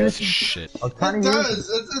trying to area. use- Shit. I was trying It to use does.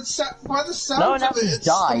 It's by the sound No of one it. else has It's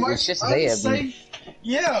died, the it's most just there, unsafe.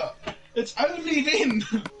 Yeah, it's only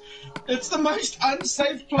them. It's the most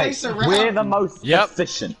unsafe place around. We're the most Yep.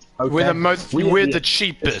 efficient. Okay? We're the most. We're the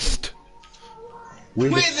cheapest. We're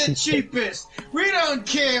the cheapest. We don't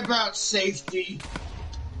care about safety.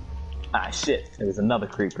 Ah, shit. There's another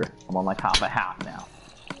creeper. I'm on like half a heart now.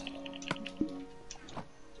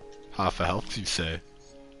 Half a health, you say?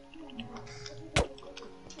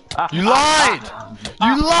 Ah, You lied!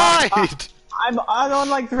 You lied! I'm on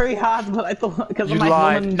like 3 hearts, but I thought because You of my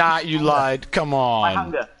lied. woman. Nah, you lied. Come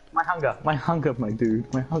on. My hunger, my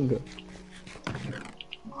dude, my hunger.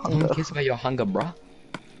 No one cares about your hunger, bruh.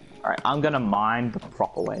 Alright, I'm gonna mine the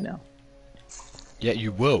proper way now. Yeah,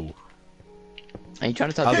 you will. Are you trying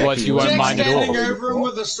to tell Otherwise Jake you won't Jack mind at standing all. over him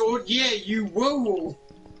with a sword. Yeah, you will.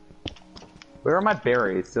 Where are my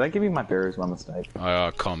berries? Did I give you my berries by mistake?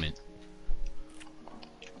 Comment.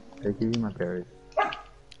 Did I give you my berries?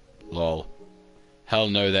 Lol. Hell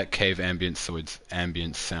no, that cave ambient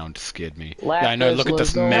sound scared me. Lapis Yeah, I know, look at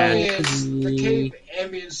this man. Yes, the cave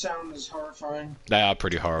ambient sound is horrifying. They are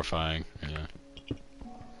pretty horrifying, yeah.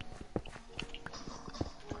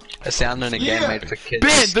 A sound in a game Yeah. made for kids.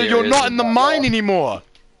 Ben, is you're scarier not than in the that. mine anymore!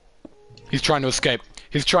 He's trying to escape.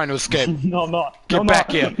 He's trying to escape. No, I'm not. Get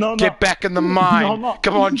back here. Get back in the mine. No, I'm not.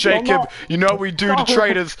 Come on, No, Jacob. I'm not. You know what we do to No.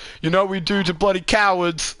 traitors. You know what we do to bloody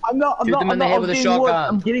cowards. I'm not. Shoot them in the head with a shotgun.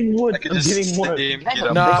 I'm getting wood. I could I'm just getting wood. see him get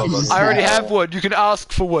up Nah, and go. I already have wood. You can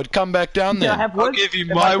ask for wood. Come back down Can I there. have wood? I'll give you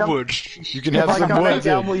If my I come- wood. You can if have I some come back wood.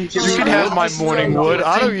 down, will you give You me can wood? have my morning wood.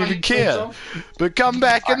 I don't even care. But come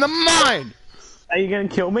back in the mine. Are you gonna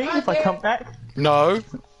kill me if I come back? No.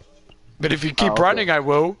 But if you keep okay. running, I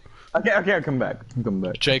will. Okay, I'll come back. I'll come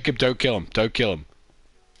back. Jacob, don't kill him. Don't kill him.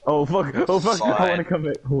 Oh fuck! Oh fuck! I Fine. wanna come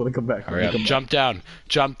back. I wanna come back. I Hurry wanna up. come back. Jump down.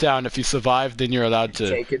 Jump down. If you survive, then you're allowed to.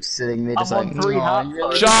 Jacob's sitting there I'm just on like, 3 "Nah, hearts. you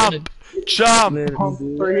really Jump! Jump! I'm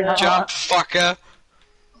on 3 hearts. Jump, fucker.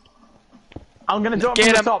 I'm gonna drop Get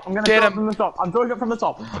from the him. top. I'm gonna Get drop him. from the top. I'm doing it from the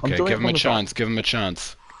top. Okay, give him a chance. Give him a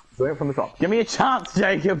chance. Doing it from the top. Give me a chance,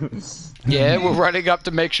 Jacob. Yeah, we're running up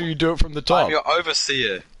to make sure you do it from the I'm top. your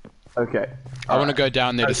overseer. Okay. I want to go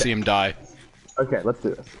down there to see him die. Okay, let's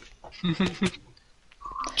do this.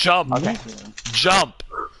 Jump! Okay. Jump!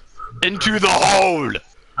 Into the hole!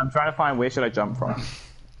 I'm trying to find where should I jump from.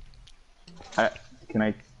 Can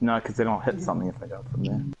I? No, because then I'll hit something if I jump from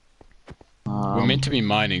there. We're meant to be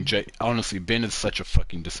mining. Honestly, Ben is such a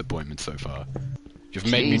fucking disappointment so far. You've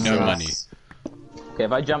made me no Jesus. money. Okay,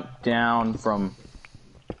 if I jump down from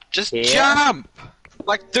Just here. jump!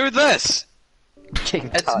 Like, do this!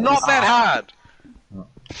 Jacob It's dies. not that hard!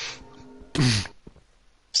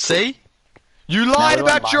 See? You lied Now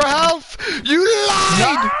what about do your I health! You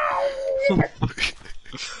lied!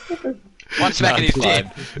 One smack and he's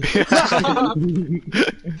dead.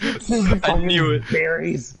 I knew it.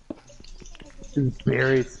 berries.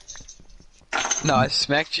 Berries. No, I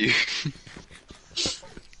smacked you.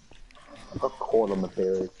 I got caught on the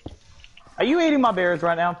berries. Are you eating my berries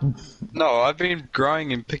right now? No, I've been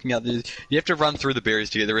growing and picking out these. You have to run through the berries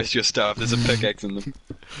to get the rest of your stuff. There's a pickaxe in them.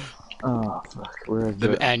 Oh fuck! Where is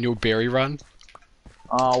The it? annual berry run?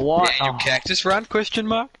 What? Yeah, your cactus run? Question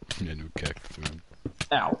mark. Yeah, no cactus run.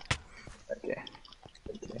 Ow. Okay.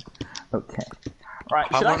 Okay. Right.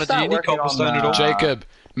 I'm should on I a start D&D working cobblestone on, at all? Jacob,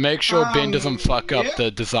 make sure Ben doesn't fuck up yeah.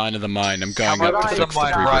 the design of the mine. I'm going I'm up up to to fix the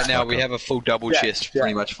mine previous right now. fuck We up. have a full double Jack, chest, Jack,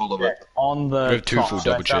 pretty much full of it. Jack, on the We have two top, full should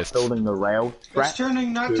I double start chests. building the rail It's track.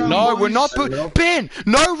 turning nighttime. No, we're boys. not. Ben,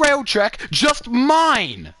 no rail track, just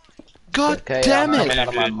mine. God Okay, damn I'm it! coming out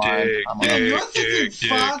of my mind. I'm on Man, it. you're thinking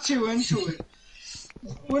far too into it.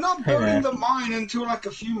 We're not building man. the mine until like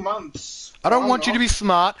a few months. I don't want you to be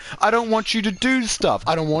smart. I don't want you to do stuff.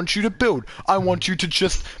 I don't want you to build. I want you to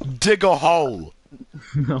just dig a hole.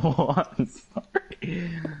 No, I'm sorry.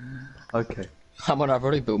 Okay. I've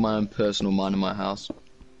already built my own personal mine in my house.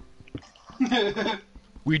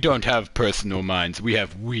 We don't have personal mines. We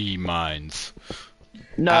have we mines.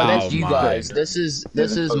 No, Ow, that's you mine. guys. This is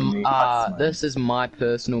only us, this is my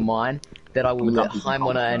personal mine that I will let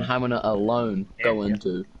Haimona and Haimona alone go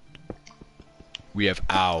into. We have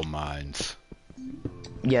our mines.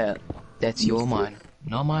 Yeah, that's your mine,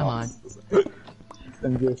 not my mine.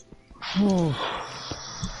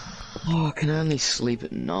 Oh, I can only sleep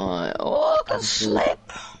at night. Oh, I can sleep.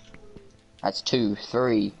 That's 2,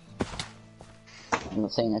 3. I'm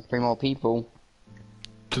not saying that's 3 more people.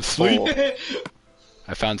 To sleep. Four.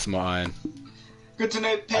 I found some more iron. Good to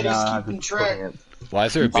know Paddy's keeping track. Why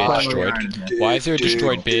is there a bed destroyed? Why is there a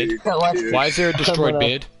destroyed bed? Why is there a destroyed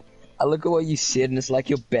bed? I look at what you said and it's like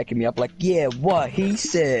you're backing me up like, yeah, what he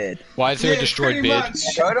said. Why is there a Yeah, destroyed pretty bed?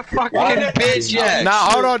 much. Go to fucking bed, Jack. Now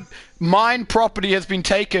hold on. Mine property has been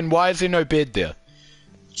taken. Why is there no bed there?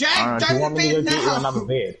 Jack, Do you want don't me to go bed get you another now.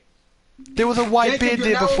 bed? There was a white Jacob, bed you're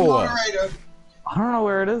there now a before. moderator. I don't know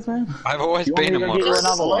where it is, man. I've always You want been me a to go get you moderator.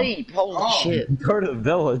 another one? Sleep, holy Oh. shit. Go to the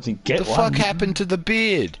village and get The one. fuck happened to the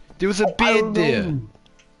bed? There was a bed there.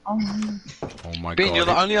 Oh my Ben, you're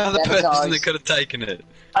the god. only other That person does. that could have taken it.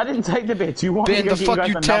 I didn't take the bed. Do you want me Ben, to go the get fuck you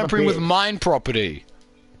you guys another tampering with bed? mine property?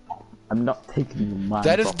 I'm not taking your mine.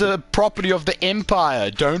 That is the property of the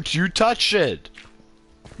Empire. Don't you touch it.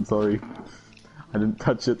 I'm sorry. I didn't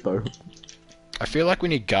touch it though. I feel like we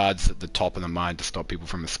need guards at the top of the mine to stop people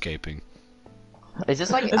from escaping. Is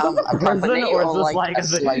this like Is this a a company prison or is or this like a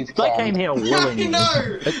slave I camp? came here I willingly. know!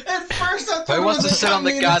 At first I thought Who it wants was to a sit on the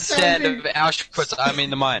company guard that's stand saving- of Auschwitz? I mean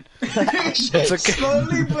the mine. It's a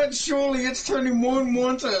Slowly but surely, it's turning more and more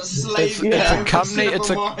into a slave it's a camp company. instead It's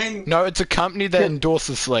of a mine. no. It's a company that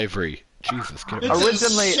endorses slavery. Jesus, get it It's right.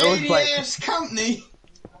 Originally, a it was shady like- ass company.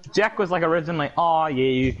 Jack was like originally, oh yeah,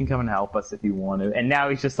 you can come and help us if you want to, and now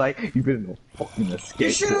he's just like, you better not fucking escape. You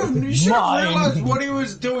should have Mine. realized what he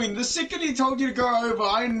was doing. The second he told you to go over,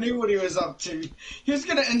 I knew what he was up to. He was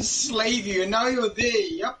gonna enslave you, and now you're there.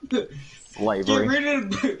 Yep. Get Slavery. ready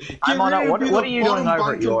to. Get I'm on ready it. to What be are the you doing bottom over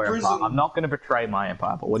bunk at your in empire? prison. I'm not going to betray my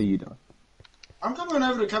empire, but what are you doing? I'm coming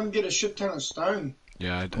over to come get a shit ton of stone.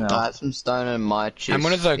 Yeah, Yeah. I have some stone in my chest. and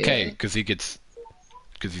when it's okay, yeah. because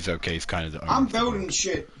he's okay. He's kind of the owner. I'm of the building world.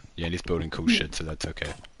 shit. Yeah, and he's building cool shit, so that's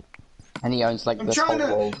okay. And he owns like this whole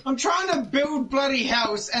world. I'm trying to build bloody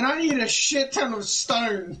house, and I need a shit ton of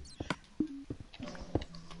stone.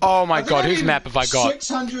 Oh my I think god, I whose need map have I got?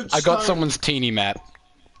 600 I got stone. someone's teeny map.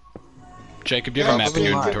 Jacob, you have a map in That's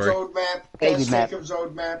your Jacob's inventory. old map. Baby That's map. Jacob's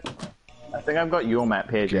old map. I think I've got your map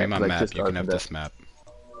here, Give me Jack. my 'cause I map. just You can have opened this map.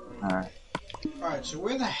 Alright. Alright, so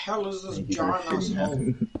where the hell is this You got a giant shitty ass map.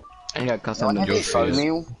 hole? I got custom Don't have Your any bone face.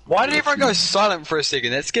 meal? Why did everyone go silent for a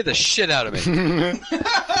second? That scared the shit out of me.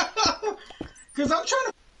 Because I'm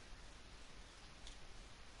trying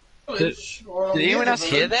to. Did anyone else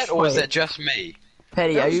hear that, or was that just me?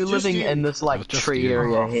 Patty, That are was you just living you. in this That like was just tree you.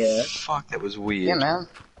 area here? Fuck, that was weird. Yeah, man.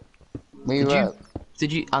 We Did were. you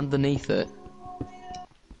did you underneath it?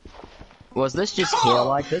 Was this just here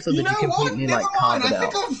like this, or You did know you what? completely Never like mind. carve it I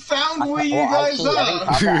think out? I've found where you Well, guys actually, I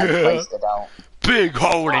think are. I've placed it out. Big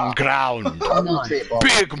hole in ground. On the tree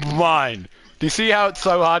box. Big mine. Do you see how it's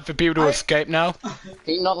so hard for people to escape now? Can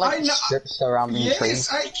you not like I know- strip surrounding Yes, trees?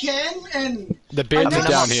 I can, and The beds I are now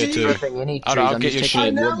down here see- too. Ripping any Oh, trees, no, I'll I'm get just your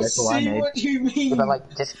taking I shit. wood, now that's all I see need. what you mean. But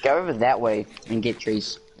like, just go over that way and get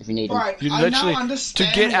trees if you need them. Right, You I literally, now to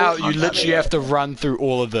understand get out, what you literally have to run through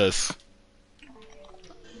all of this.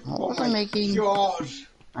 What was I making? God.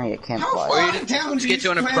 Oh yeah, How campfire. far down Let's do get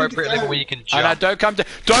you to an plan appropriate go? level where you can And I jump.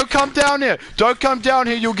 don't come down here. Don't come down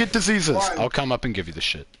here. You'll get diseases. Why? I'll come up and give you the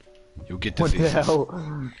shit. You'll get What the diseases. hell?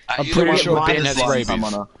 I'm You pretty know sure what? Ben Mine has is rabies.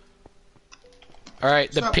 Summoner.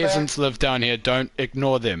 Alright, the It's not peasants live down here. Don't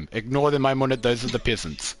ignore them. Ignore them, I'm on it. Those are the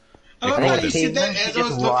peasants. I love Ignore how you them. said that as I was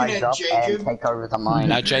just looking rise at up and Jacob. take over the mine.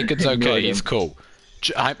 Now, Jacob's Ignore okay. them. He's cool.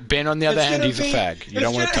 Ben, on the other It's hand, gonna he's a be- fag. You it's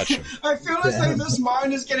don't want to gonna- touch him. I feel as though this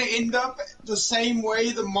mine is going to end up the same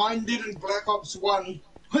way the mine did in Black Ops 1,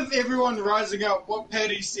 with everyone rising up. What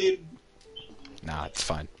Patty said. Nah, it's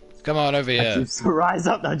fine. Come on over here. Just rise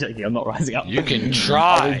up. No, joking. I'm not rising up. You can I'll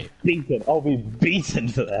try. be beaten. I'll be beaten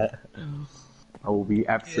for that. I will be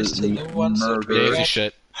absolutely Yes, the ones that- Yeah, here's murdered. your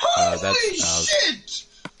shit. Holy That's shit!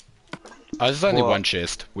 there's only What? one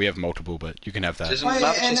chest. We have multiple, but you can have that. There's Oh, yeah,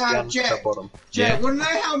 another and, chest down Jack. the bottom. Jack, Yeah. wanna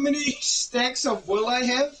know how many stacks of will I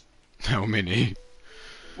have? How many?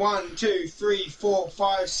 1, 2, 3, 4,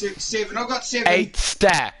 5, 6, 7. I've got 7. 8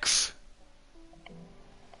 stacks.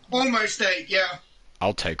 Almost 8, yeah.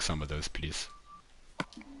 I'll take some of those, please.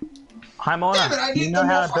 Hi, Yeah, but I Mona. need You know the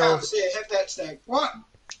how to Waffle build. House. Yeah, have that stack. What?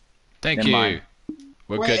 Thank Never you. mind.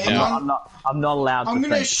 We're Wait, good hang now. on. I'm not allowed I'm to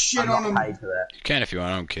gonna think. shit I'm on not him. paid for that. You can if you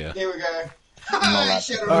want. I don't care. There we go. allowed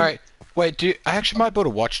Shit to. on him. All right. Wait. I actually might build a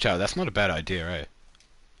watchtower. That's not a bad idea, right?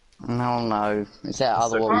 No. It's that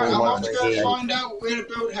other one. Alright, I'm more off to go over find out where to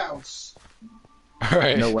build house. All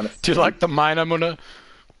right. No one- Do you like the mine I'm gonna?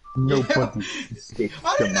 Nobody escapes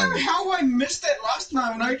I the don't know money. how I missed it last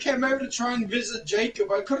time when I came over to try and visit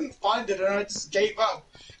Jacob. I couldn't find it and I just gave up.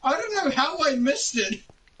 I don't know how I missed it.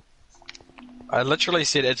 I literally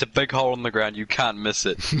said it's a big hole in the ground. You can't miss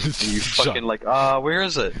it. And you Shut fucking up. like, where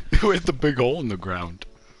is it? Where's the big hole in the ground?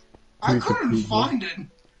 I couldn't find it.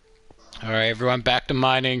 All right, everyone, back to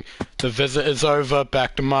mining. The visit is over.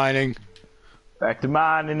 Back to mining. Back to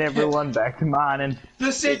mining, everyone. Back to mining.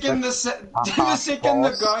 The second the second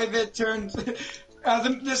the guy that turns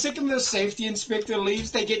the second the safety inspector leaves,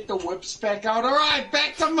 they get the whips back out. All right,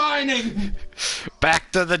 back to mining.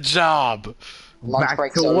 Back to the job. Lunch Back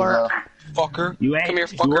break's to over. work. Fucker. You ain't- Come here,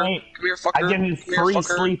 you fucker. ain't- Come here, fucker. I give you Come here, free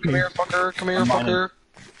fucker. sleeping. Come here, fucker. Come here, I'm mining. fucker.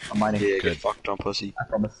 I'm mining. Yeah, Good. get fucked on, pussy. I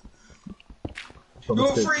promise.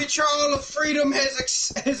 Your free trial of freedom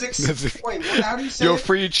has wait, what, how do you say Your it?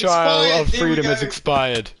 free trial Expired. of There we freedom has go.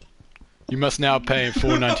 expired. You must now pay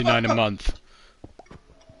 $4.99 a month.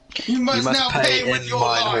 You must, You must now pay with in your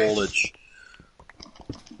mine life. haulage.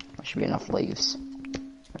 should be enough leaves.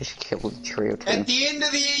 I should kill the tree or two. At the end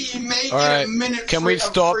of the year, you may get Alright, a minute can we of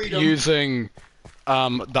stop freedom. using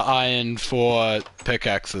the iron for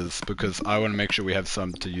pickaxes? Because I want to make sure we have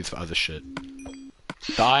some to use for other shit.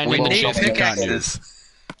 The iron We in the need chest you can't pickaxes. use.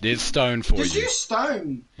 There's stone for Just you. use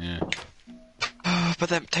stone. Yeah. But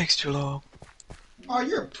that takes too long. Oh,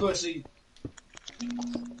 you're a pussy.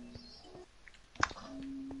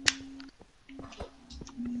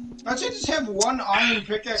 I should just have one iron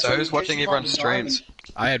pickaxe. So in who's case watching you find everyone's a diamond. streams?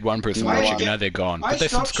 I had one person I watching, get- now they're gone. I But they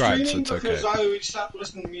stopped subscribed, so streaming it's okay. because I stopped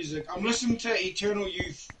listening to music. I'm listening to Eternal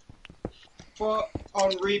Youth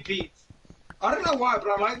on repeat. I don't know why, but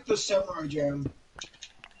I like the Samurai Jam.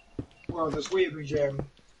 Well, this Weeaboo Jam.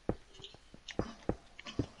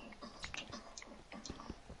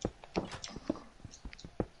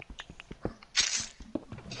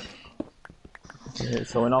 Yeah,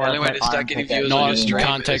 so we're not The only allowed way to to start iron getting pickaxe. viewers on No, your you stream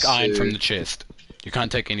can't take is iron to- from the chest. You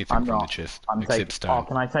can't take anything I'm from the not. chest, I'm except take. stone. Oh,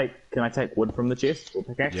 can I take wood from the chest or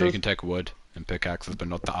pickaxes? Yeah, you can take wood and pickaxes, but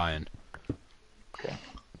not the iron. Okay,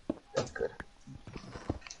 that's good.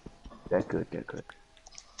 That's good. Good. Good.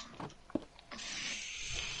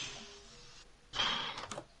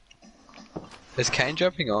 Is Kane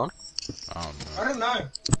jumping on? Oh no. I don't know.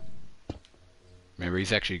 Remember,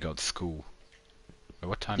 he's actually got school. Wait,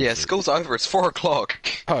 what time Yeah, is it? school's over. It's 4 o'clock.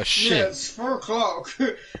 Oh Yeah, shit. it's 4 o'clock.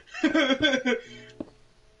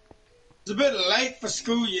 It's a bit late for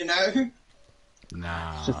school, you know.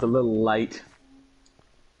 Nah. It's just a little late.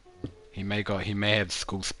 He may have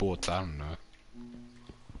school sports, I don't know.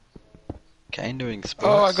 Kane doing sports.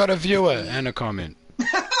 Oh, I got a viewer and a comment.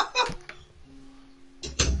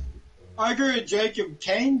 I agree with Jacob.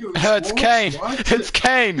 Kane doing It's sports? Kane! What? It's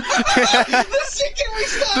Kane! The second we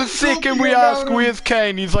start The second talking we about ask him- where's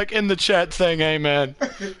Kane, he's like in the chat saying, hey man.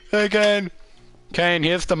 Hey Kane. Kane,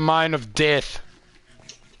 here's the mine of death.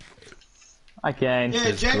 I can. Yeah,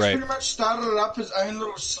 It's Jack's great. pretty much started up his own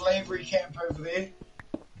little slavery camp over there.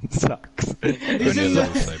 Sucks. He's Only a in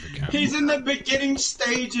little the, saber camp. he's in the beginning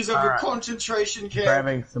stages of a Alright. concentration camp.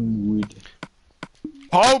 Grabbing some wood.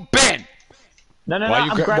 Oh, Ben! No, Why I'm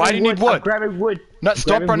you grabbing why do you wood. need wood? I'm grabbing wood. No, I'm stop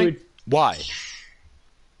grabbing running. wood Why?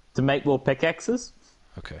 to make more pickaxes.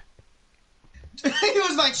 Okay. He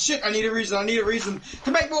was like, shit, I need a reason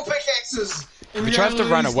to make more pickaxes. If he tries to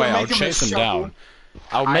run away, I'll chase him down.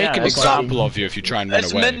 I'll make know, an that's example why- of you if you try and run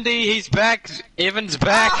It's away. Mindy. He's back. Evan's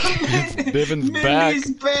back. Bevan's back.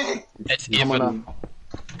 Mindy's back. It's I'm Evan. gonna...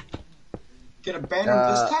 Get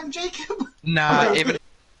abandoned this time, Jacob? Nah, Evan.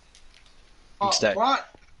 Oh, Stay. what?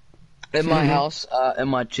 In my house, in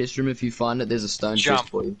my chest room, if you find it, there's a stone Jump. chest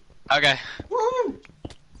for you. Okay. Woo!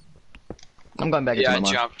 I'm going back Yeah, I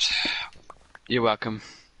into my mine. jumped. You're welcome.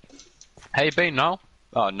 Hey, B, Noel.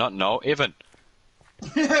 Oh, not Noel. Evan.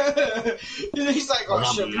 He's like,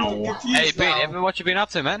 oh shit, I'm confused Hey, B, now. Evan, what you been up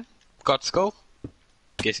to, man? Got school?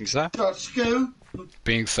 Guessing so. Got school.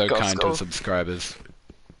 Being so Got kind skull. to subscribers.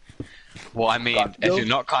 Well, I mean, if you're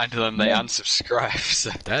not kind to them, they unsubscribe. So.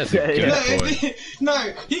 That is a Yeah, good yeah. point.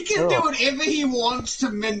 No, he can do Oh. whatever he wants to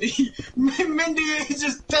Mindy. Mindy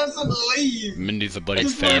just doesn't leave. Mindy's a bloody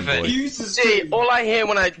Just Evan. fanboy. refuses See, to. all I hear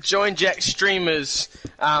when I join Jack's stream is,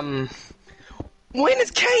 when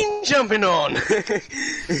is Kane jumping on? That's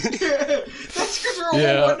because we're all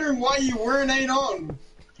Yeah. wondering why you weren't ain't on.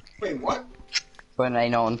 Wait, what? When it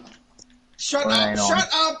ain't on. Shut Weren't up! ain't on. Shut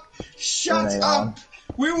up! Shut Weren't ain't up! on.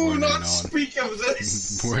 We will Weren't not ain't on. speak of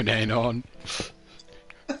this. Word ain't on.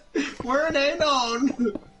 Weren't ain't on.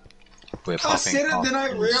 We're I popping said it, off then I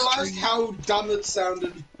on the realized stream. how dumb it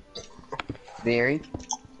sounded. Very.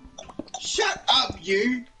 Shut up,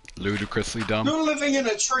 you! Ludicrously dumb. You're living in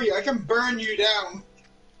a tree. I can burn you down.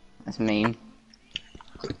 That's mean.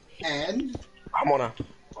 And I'm on a.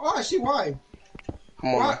 oh, I see why. I'm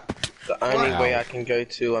on a. What? The only Wow. way I can go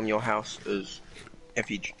to your house is if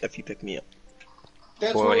you pick me up.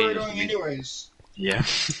 That's Boy, what we're doing you- anyways. Yeah.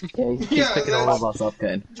 Yeah, he's Yeah, picking all that's- of us up,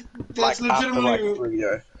 Kane. That's Like after like legitimately. 3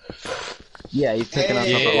 though. Yeah, he's picking us up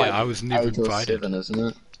Hey. at Yeah, like I was never 8 or invited. 7, isn't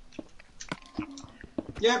it?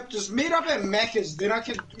 Yep, just meet up at Macca's. Then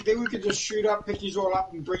we could just shoot up, pick you all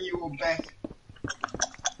up, and bring you all back.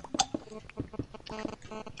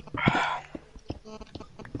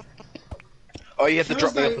 Oh, you have to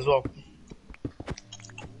drop me off as well.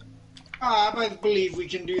 I believe we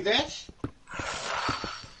can do that.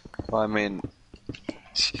 I mean,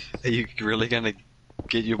 are you really going to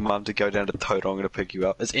get your mum to go down to Tauranga to pick you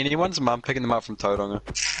up? Is anyone's mum picking them up from Tauranga?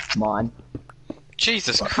 mine.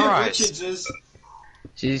 Jesus Yeah, Christ. Richards is.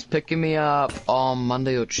 She's picking me up on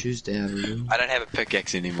Monday or Tuesday, I don't know. I don't have a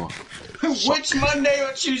pickaxe anymore. Which Monday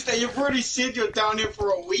or Tuesday? You've already said you're down here for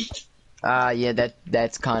a week. Yeah,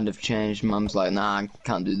 that's kind of changed. Mum's like, nah, I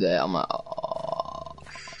can't do that. I'm like, oh.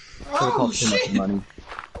 Could've Oh cost too much shit! money.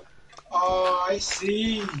 Oh, I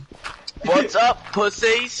see. What's up,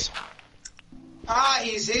 pussies? Ah,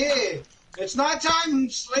 he's here. It's night time.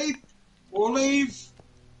 Sleep. We'll leave.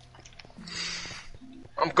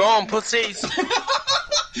 I'm gone, pussies.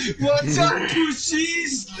 What's up,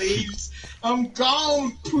 pussies? Leaves. I'm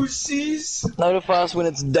gone, pussies. Notify us when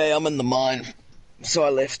it's day. I'm in the mine, so I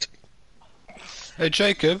left. Hey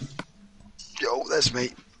Jacob, Yo, that's me.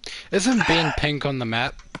 isn't Ben pink on the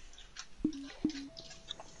map?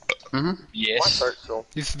 Yes.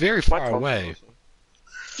 He's very far away.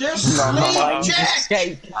 Just sleep, Jack.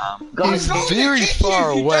 Escape. He's Go to the very kitchen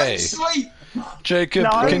far if you away. don't sleep. Jacob, No,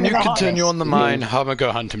 can you no. continue on the mine? I'm gonna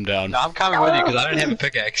go hunt him down. No, I'm coming with you because I don't have a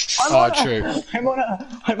pickaxe. Oh, true. I'm on a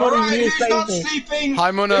Alright, new who's not station. sleeping?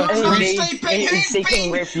 Hi, Mona. Who's not He's- sleeping? he's Who's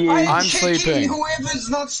seeking been? refuge. I am I'm checking sleeping. Whoever's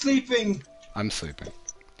not sleeping. I'm sleeping.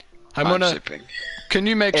 Hi, I'm Mona. sleeping. Can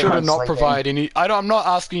you make sure to Everyone's not sleeping. provide any? I'm not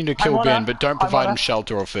asking you to kill Mona. Ben, but don't Hi, provide Mona. him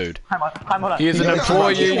shelter or food. I'm on a He is an I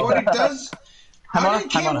employee. don't care what he does. I'm I on a-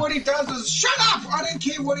 don't care I'm on a- what he does. Shut up! I don't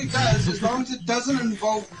care what he does as long as it doesn't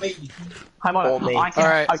involve me. I'm on Or me. I can,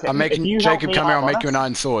 Alright, okay, I'm if making you Jacob help me, come here. I'll I'm make you an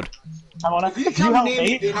iron sword. If you If you come help near me,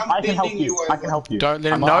 me, then I'm I can help bending you. you I can over. help you. Don't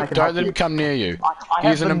let him. I'm on- I No, can don't help let him you. come near you. I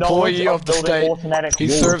have He's an the knowledge employee of the building state. automatic He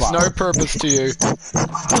wool serves no farms. purpose to you.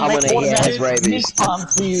 I'm Make gonna he has automatic rabies. meat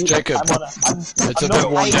farms for you. Jacob, I'm on a, I'm, It's a I'm bit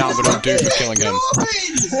not worn able down, but to it'll do for do it. killing him.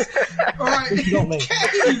 Alright. Not me.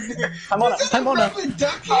 Kane! I'm on Is it. that I'm on it. rubber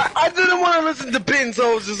ducky? I didn't want to listen to Ben,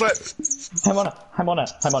 so I was just like, I'm on it.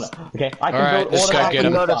 Okay, I can Alright, build let's go automatic get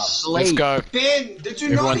him. wool Go to farms. Let's sleep. go. Ben, did you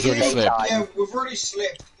Everyone's not already hear? slept. Yeah, we've already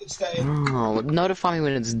slept. It's day. Oh, notify me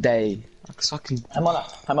when it's day. So I can... I'm on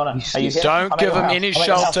it. Are you here? Don't I'm at give your him house. any I'm at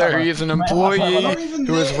your house, shelter. I'm He at- is an I'm at your house, I'm employee at- Not even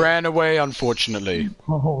who has there. ran away, unfortunately.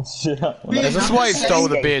 Oh shit. Is this why he stole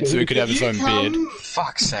the bed so he could have his You own bed? come,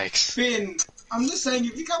 Fuck's sakes. Ben, I'm just saying,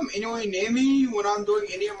 if you come anywhere near me when I'm doing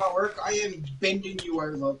any of my work, I am bending you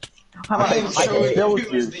over. I am can showing build you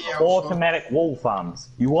you as the alpha. automatic wool farms.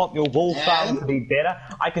 You want your wool farm to be better?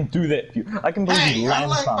 I can do that for you. I can build Hey, you I land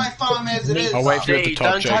like my farms. farm as it is. I'll wait for you at the "Hey,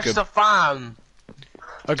 top, don't touch Jacob. the farm.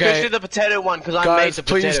 Especially Okay, the potato one, because I made guys, the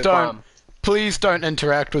please potato don't. farm. Please don't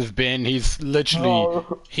interact with Ben. He's literally,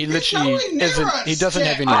 No. he He's literally nowhere near isn't. us, He doesn't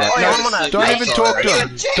have Jack. any rights. Oh, No, I'm gonna- don't I'm even sorry. talk to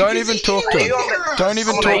him. Jack, Don't is even he talk to him. anywhere near us? Don't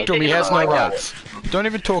even I'm talk gonna to him. He eat has it no like that. rights. Don't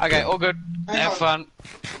even talk to Okay, him. all good. Hang Have on. fun.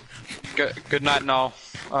 Good night, Noel.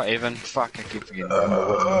 Oh, Evan. Fuck, I keep forgetting.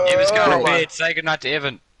 Evan's going to Good bed. Say good night to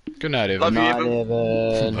Evan. Good night, Love Evan. you, Night, Evan.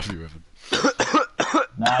 Evan. Love you, Evan.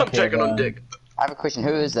 I'm taking on dick. I have a question.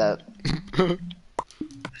 Who is that?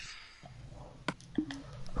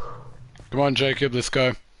 Come on, Jacob, let's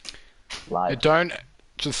go. Like, Don't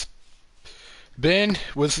just. Ben,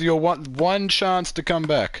 was your one chance to come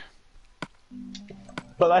back?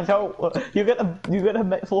 but I don't. You're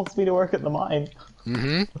gonna force me to work at the mine.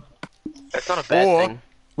 Mm-hmm. That's not a bad Or thing.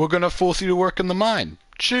 we're gonna force you to work in the mine.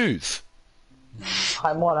 Choose.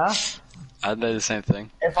 I'm gonna. I'd do the same thing.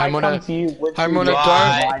 If I'm I gonna- come to you with I'm food, gonna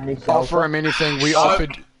provide me don't offer shelter. him anything. We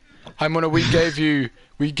offered. Hamona,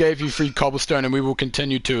 we gave you free cobblestone, and we will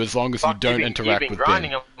continue to as long as you Fuck, don't you've interact been with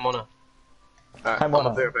grinding Ben. them on a... I'm on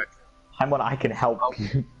on a bareback. I can help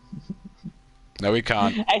you. No, we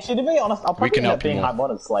can't. Actually, to be honest, I'll probably can end help up being you more.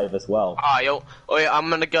 Haimona's slave as well. Oh yeah, I'm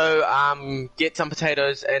gonna go get some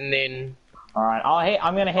potatoes and then Alright,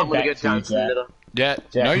 I'm gonna head I'm gonna back go to you, down to the Jack. nether. Yeah,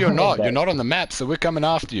 Jack, no, you're come not. back. You're not on the map, so we're coming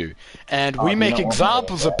after you. And Oh, we you're make not on the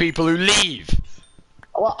examples map, of people who leave.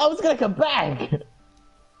 Well, I was gonna come back!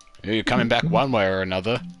 You're coming back one way or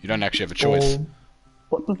another. You don't actually have a choice. Oh,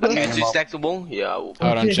 what the Okay, fuck? 2 stacks of wool? Yeah, I will.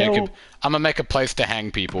 Hold on, Okay, Jacob. no. I'm gonna make a place to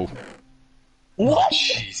hang people. What?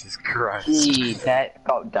 Jesus Christ. Gee, that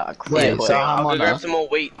got dark. Wait, real quick. so I'll go Hamona, grab some more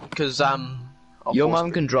wheat, because, I'll your force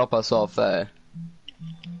mum can drop us off there.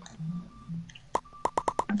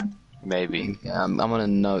 Maybe. I'm gonna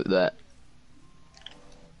note that.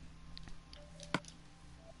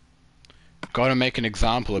 Gotta make an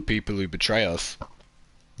example of people who betray us.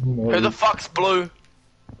 Who the fuck's blue?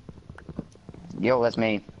 Yo, that's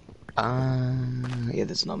me. Yeah,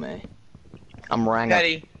 that's not me. I'm Ranger.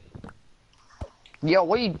 Patty. Yo,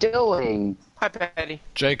 what are you doing? Hi, Patty.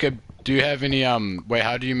 Jacob, do you have any wait,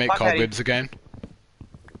 how do you make Bye, Patty. cobwebs again?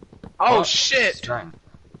 Oh, What? shit! String.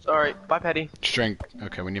 Sorry. Bye, Patty. String.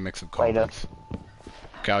 Okay, we need to make some Later. cobwebs.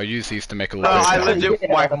 Okay, I'll use these to make a No, little I bit. legit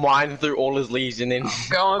like mine through all his leaves and then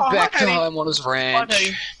Going Oh, back hi, to Patty. Haimona's Bye, ranch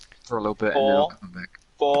Patty. for a little bit, and then I'll come back.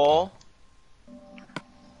 4.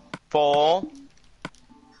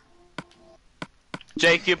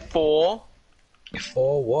 Jacob 4.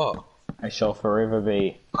 For what? I shall forever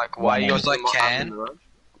be. Like, why you Because I guys can.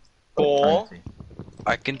 Or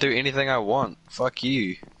I can do anything I want. Fuck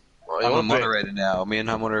you. well, I'm a you're moderator now. Me and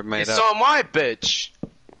Hummer have made so up. am I, bitch.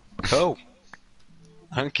 Cool.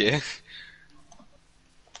 I don't care.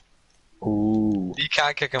 Ooh. You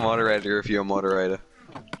can't kick a moderator if you're a moderator.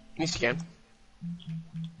 Yes, you can.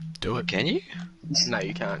 Do it. Can you? No,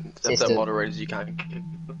 you can't. If Sister. they're moderators, you can't.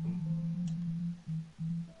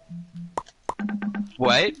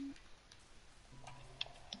 Wait.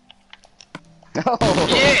 Oh,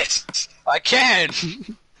 Yes! I can!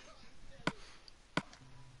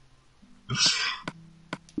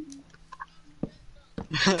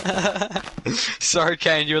 Sorry,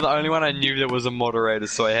 Kane, you were the only one I knew that was a moderator,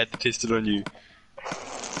 so I had to test it on you.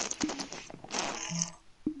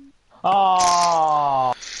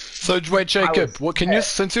 Oh. So wait, Jacob, what can you?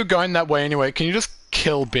 Since you're going that way anyway, can you just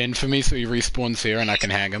kill Ben for me so he respawns here and I can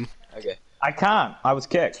hang him? Okay. I can't. I was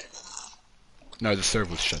kicked. No, the server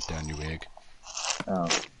was shut down, you egg. Oh.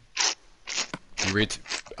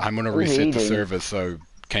 I'm gonna Who's reset the eating? server so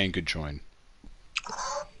Kane could join.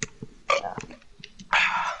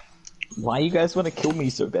 Why you guys want to kill me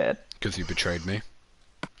so bad? Because you betrayed me.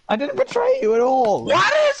 I didn't betray you at all. Why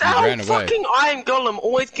does You our ran away. fucking Iron Golem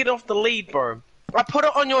always get off the lead, bro? I put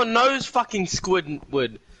it on your nose, fucking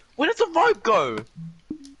Squidward. Where does the rope go?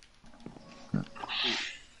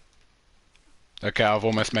 Okay, I've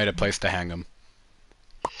almost made a place to hang him.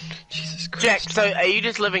 Jesus Christ. Jack, so are you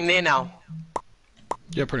just living there now?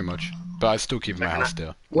 Yeah, pretty much. But I still keep my house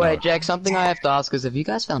there. Wait, No. Jack, something I have to ask is, have you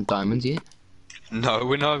guys found diamonds yet? No,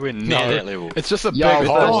 we're nowhere near that level. It's just a Yo, big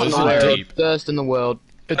hole, first, isn't it deep? first in the world.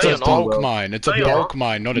 It's No, a you're not. bulk mine. It's a No, you're bulk not.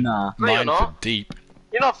 mine, not a Nah. No, you're mine for not. deep.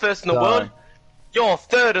 You're not first in the No. world. You're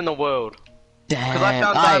third in the world. Damn. Because I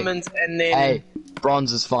found hey, diamonds and then... Hey,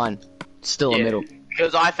 bronze is fine. Still a Yeah. middle.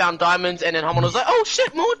 Because I found diamonds and then Hamon was like, oh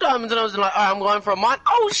shit, more diamonds. And I was like, I'm going for a mine.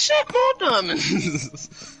 Oh shit, more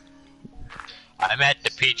diamonds. I'm at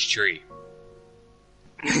the peach tree.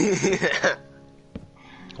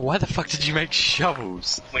 Why the fuck did you make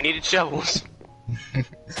shovels? We needed shovels.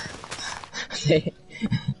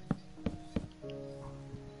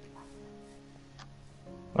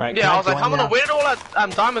 Right, Yeah, can I was like, join Hamon, now? where did all our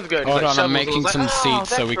diamonds go? And he's Hold like, on, I'm "Shovels." I making was some like, seats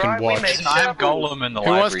so that's we can right, watch. made I'm shovels. Golem in the Who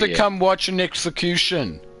wants library. to come watch an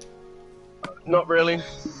execution? Not really.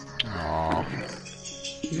 Aww.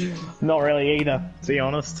 Not really either, to be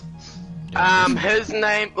honest. His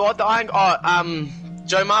name, what the Iron,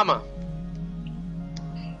 Joe Mama.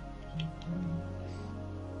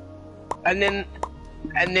 And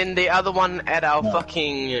then the other one at our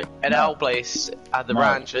at our place, at the No.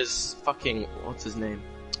 ranch is fucking, what's his name?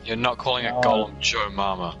 You're not calling a No. Golem Joe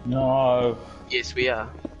Mama. No. Yes, we are.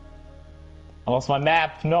 I lost my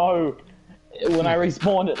map. No. When I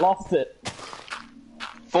respawned, it lost it.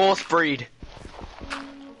 Force breed.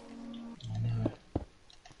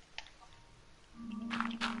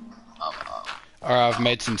 Alright, I've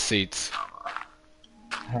made some seats.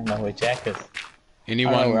 I don't know where Jack is.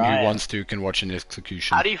 Anyone who where I am. wants to can watch an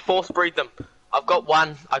execution. How do you force breed them? I've got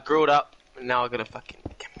one, I grew it up, and now I gotta fucking,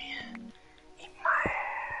 come here. Eat my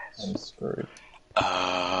ass. I'm screwed.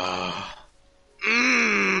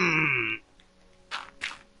 Mmm.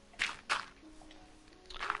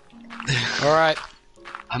 Alright.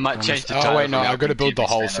 I might change the Oh title. wait, no, from I've got to Alvin build the Gibby's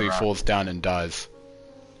hole so he Panorama. falls down and dies.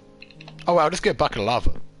 Oh well, I'll just get a bucket of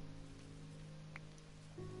lava.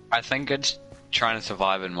 I think it's trying to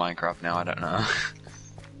survive in Minecraft now, I don't know.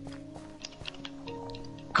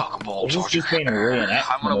 Cock and ball This has torture. just been a reenactment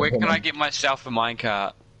I'm gonna, where of can I him. get myself a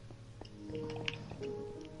minecart?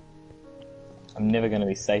 I'm never going to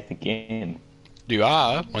be safe again. You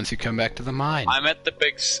are, once you come back to the mine. I'm at the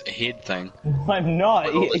big head thing. I'm not.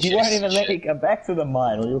 With all the You won't chests even and let me shit. come back to the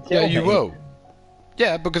mine, or you'll kill Yeah, me. you will.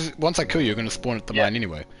 Yeah, because once I kill you, you're going to spawn at the Yeah. mine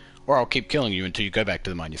anyway. Or I'll keep killing you until you go back to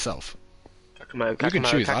the mine yourself. Kakamo, You can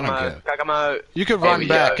choose, I don't care. Kakamo. You could There run we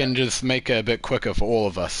back go. and just make it a bit quicker for all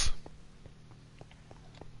of us.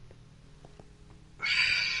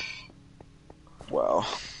 Well.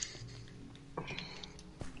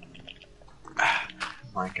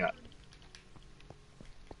 Minecart.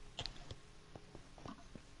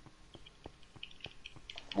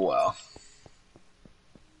 Wow.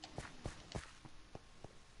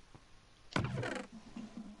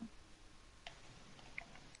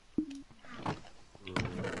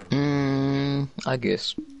 I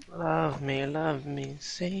guess. Love me,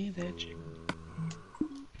 say that you...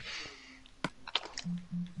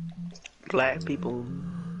 Black people.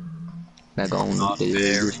 They're gonna Not do very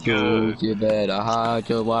your schools, you better hide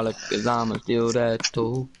your wallet, cause I'ma steal that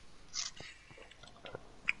too.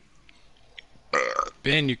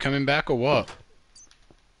 Ben, you coming back or what?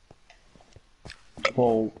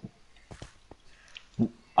 Well,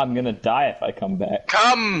 I'm gonna die if I come back.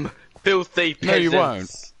 Come, filthy peasants. No, you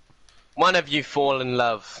won't. One of you fall in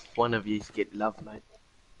love. One of you get love, mate.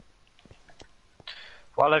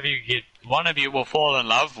 One of you will fall in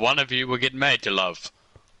love, one of you will get made to love.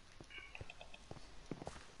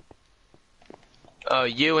 Oh,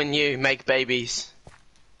 you and you make babies.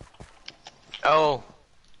 Oh,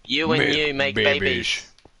 you and you make babies.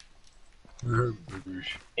 Are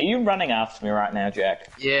you running after me right now,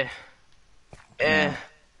 Jack? Yeah.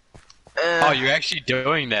 Oh, you're actually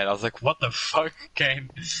doing that. I was like, what the fuck, game?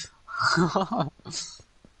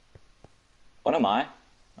 What am I?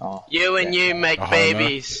 Oh. You and you make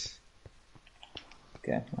babies.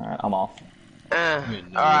 Okay, alright, I'm off. Alright,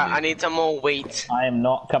 I need some more wheat. I am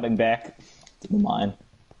not coming back to the mine.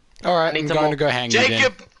 Alright, I I'm need some going more. to go hang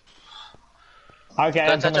Jacob! again. Okay,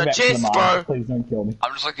 I'm coming back to the mine. Please don't kill me.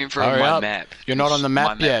 I'm just looking for Hurry my up. map. You're not on the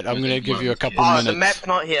map My yet. I'm was going to in give one you a of the couple Oh, minutes. the map's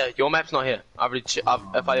not here. Your map's not here.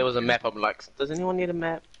 If there was a map, I'd be like, does anyone need a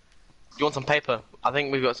map? You want some paper? I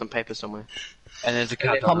think we've got some paper somewhere. And there's a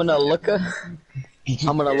couple. I'm gonna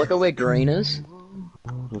look at where green is.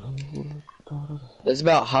 It's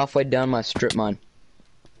about halfway down my strip mine.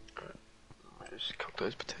 Just cook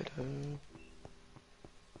those potatoes.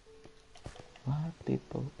 My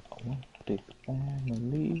people, I want a big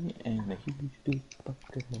family and a huge big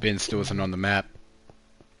bucket. Ben still isn't on the map.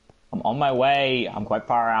 I'm on my way. I'm quite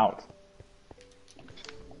far out.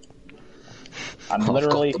 I'm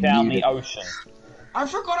literally found the ocean. I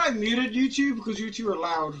forgot I muted YouTube because you two are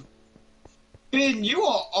loud. Ben, you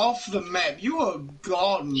are off the map. You are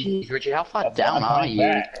gone. Jeez, Richard, how far down are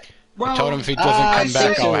you? Well, I told him if he doesn't come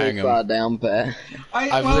back, I'll hang him. Far down, but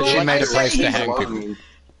I've literally made a place to hang he's- people.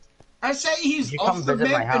 I say he's You come off the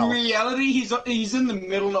visit my map. In house. reality, he's in the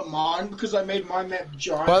middle of mine because I made my map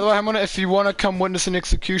giant. By the way, if you want to come witness an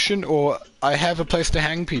execution, or I have a place to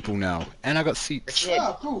hang people now, and I got seats.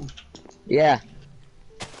 Oh, cool. yeah.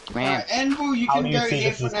 Man, Anvil, you How can do you go see here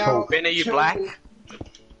this for is now. cool? Ben, are you Chill. black?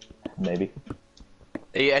 Maybe.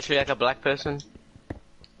 Are you actually like a black person?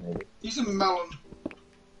 Maybe. He's a melon.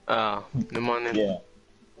 Oh, never mind then. Yeah.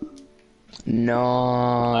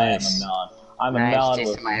 Nice. I'm a nice, melon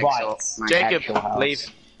just with my rights. my Jacob, actual house. leave.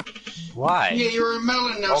 Why? Yeah, you're a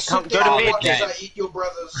melon now. Oh, come- Sit go to down bed, and watch Jack. us eat your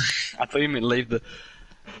brothers. I thought you meant leave the.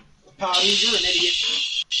 Party, you're an idiot.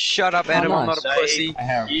 Shut up, Adam. I'm nice. not a pussy. I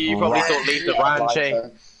have You probably rights. thought leave the ranch, eh?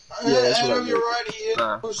 Yeah, that's what I Adam, did. you're right here,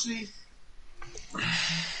 Nah. pussy.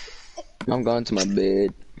 I'm going to my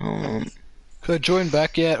bed. Could I join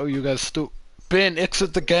back yet, or you guys still... Ben,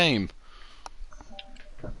 exit the game!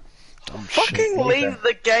 Dumb shit. Fucking leave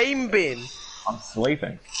the game, Ben. I'm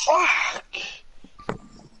sleeping. Fuck.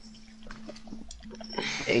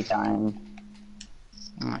 Daytime.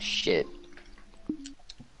 Oh shit.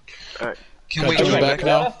 Can Can we I join go back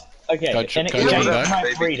now? Okay, Can I in join exchange back? for my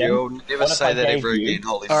Baby freedom, girl, never what if say I that gave ever you- again.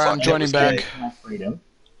 Holy Alright, fuck. I'm joining that was back. gay. my freedom.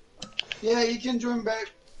 Yeah, you can join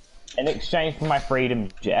back. In exchange for my freedom,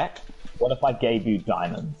 Jack, what if I gave you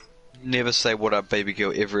diamonds? Never say what up, baby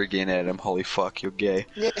girl, ever again, Adam. Holy fuck, you're gay.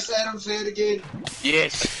 Yes, Adam, say it again.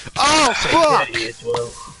 Yes. Oh, fuck!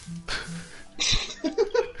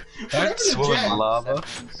 What happened to Jack? lava.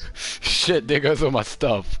 Shit, there goes all my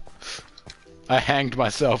stuff. I hanged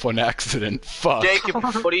myself on accident. Fuck. Jacob,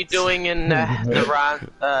 what are you doing in the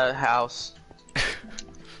house?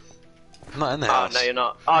 I'm not in the Oh, house. no, you're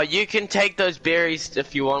not. Oh, you can take those berries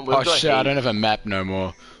if you want. We've Oh got shit, I heat. don't have a map no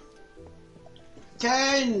more.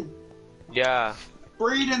 Can Yeah.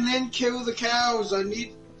 breed and then kill the cows. I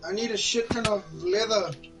need a shit ton of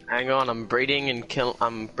leather. Hang on, I'm breeding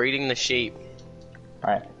the sheep.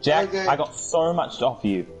 Alright, Jack, Okay. I got so much to offer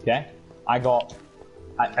you, okay? I got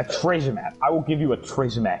a treasure map. I will give you a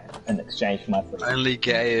treasure map in exchange for my freedom. Only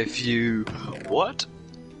gay if you... What?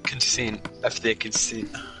 Consent. If they're consent.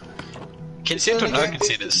 Consent or no Only gay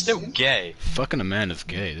consent, if it's still consent. gay. Fucking a man is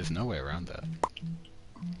gay. There's no way around that.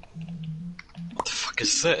 What the fuck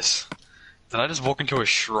is this? Did I just walk into a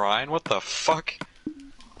shrine? What the fuck?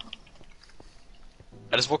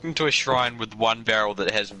 I just walked into a shrine with one barrel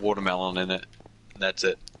that has watermelon in it. And that's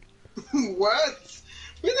it. What?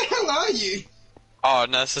 Where the hell are you? Oh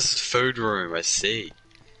no, this is food room, I see.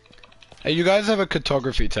 Hey, you guys have a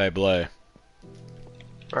cartography table, eh?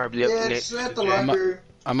 Probably Yeah, up it's next. at the library.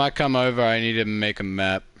 I might come over. I need to make a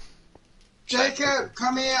map. Jacob,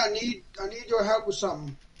 come here. I need your help with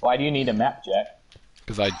something. Why do you need a map, Jack?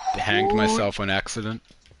 Because I hanged myself on accident.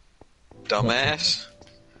 Dumbass.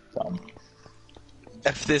 Dumb.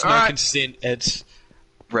 If there's no Alright. consent, it's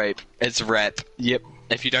rape. It's rap. Yep.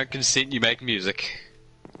 If you don't consent, you make music.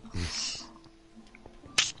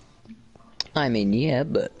 I mean, yeah,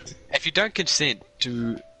 but If you don't consent,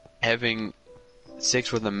 to having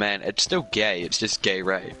sex with a man, it's still gay. It's just gay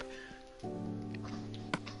rape.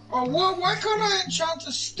 Oh, what? Why can't I enchant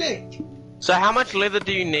a stick? So how much leather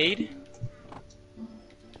do you need?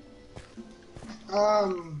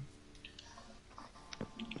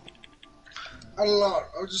 A lot.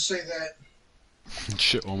 I'll just say that.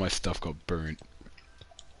 Shit, all my stuff got burnt.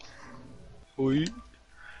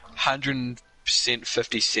 100%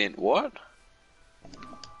 50 cent. What?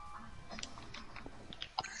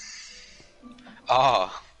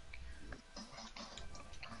 Ah.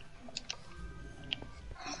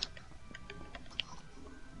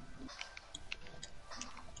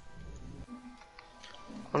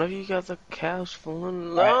 One of you got the cows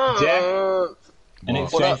falling Right, Jack. love. In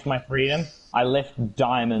exchange for my freedom, I left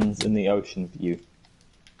diamonds in the ocean for you.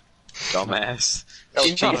 Dumbass. Oh,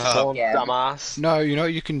 Shut Jesus, up. dumbass. No, you know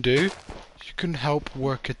what you can do? You can help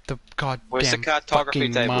work at the Where's the goddamn cartography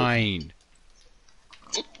fucking table? mine.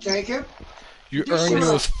 Jacob? You You earn should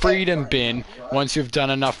your have freedom said bin right? once you've done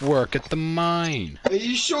enough work at the mine. Are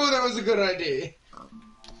you sure that was a good idea?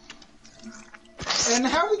 And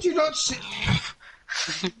how did you not see...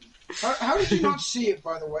 how did you not see it,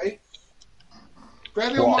 by the way?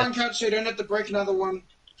 Grab your What? minecart so you don't have to break another one.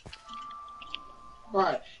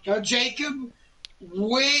 Right. Now, Jacob,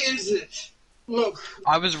 where is it? Look.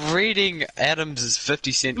 I was reading Adam's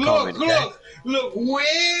 50 cent Look, comment. Okay? look,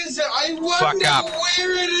 where is it? I Fuck wonder up.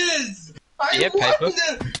 where it is! I Yeah, paper.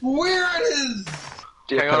 wonder where it is!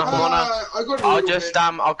 Hang on, I'm gonna. I got a I'll little just bit.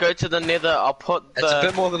 I'll go to the nether. I'll put It's a the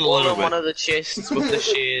bit more than a all little in one bit. of the chests with the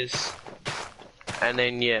shears, and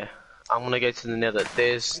then yeah, I'm gonna go to the nether.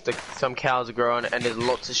 There's some cows are growing, and there's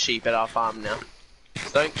lots of sheep at our farm now.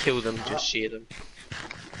 So don't kill them, just shear them.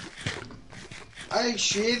 I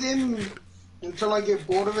shear them until I get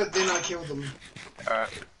bored of it, then I kill them. Alright.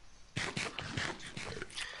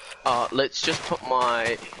 Let's just put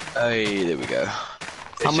my. Hey, there we go.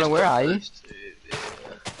 Hammer, where are you?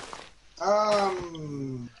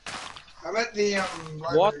 I'm at the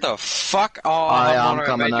library. What the fuck? Oh, I'm Mono, I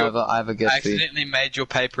coming made your- over. I have a gift for you. accidentally made your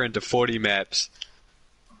paper into 40 maps.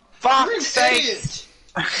 You're Fuck's an sake! idiot!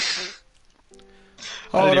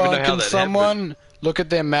 Hold even know on, how can that someone look at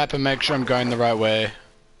their map and make sure I'm going the right way?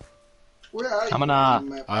 Where are you? I'm gonna- on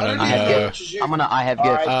the map? I don't even know. know which is you. I have gift.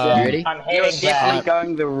 Alright, Um, You ready? I'm You're heading definitely back.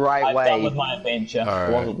 going the right I'm done with way. my adventure.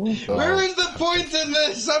 Alright. Where is the point in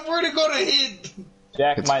this? I've already got ahead.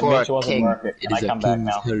 Jack, It's my for a adventure wasn't king. worth it. It Can I is a come back king's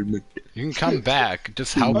now? helmet. You can come back,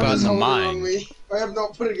 just help I'm out in just the holding it on mine. me. I have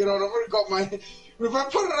not put it on. I've already got my... If I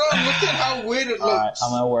put it on, look at how weird it Alright, looks.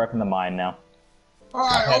 I'm gonna work in the mine now. Alright,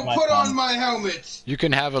 I've had I'll my put fun. on my helmet. You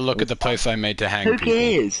can have a look at the place I made to hang Who people.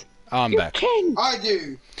 cares? Oh, I'm You're back. king. I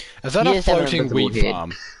do. Is that He a has an floating invisible wheat head.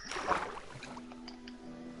 farm?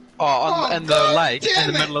 Oh, Oh, in the God lake, in damn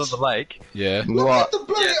the it. middle of the lake. Yeah. Look What? at the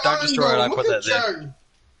bloody Yeah, don't iron destroy it, golem. I Look put at that there. Joe.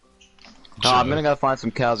 Oh, I'm gonna go find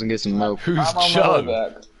some cows and get some milk. Who's I'm on my way Joe?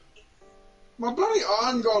 back. My bloody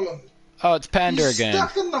iron golem. Oh, it's Panda He's again.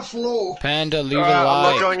 stuck in the floor. Panda, leave a I'm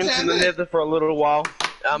not like. going into Damn the it. nether for a little while.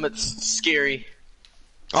 It's scary.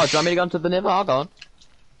 Oh, do you want me to go into the nether? I'll go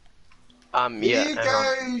on. Yeah. Here you hang go,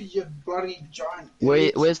 on. you bloody giant.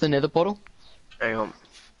 Where's the nether portal? Hang on.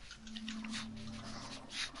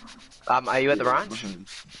 Are you at the ranch?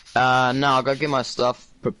 No, I'll go get my stuff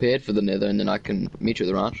prepared for the nether and then I can meet you at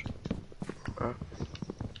the ranch.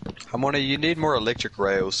 Hamona, you need more electric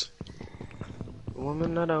rails.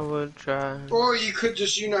 Woman that I would try. Or you could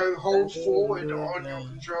just, hold forward on your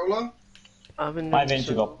controller. I've been My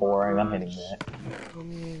adventure got boring. I'm heading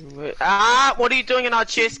back. Ah! What are you doing in our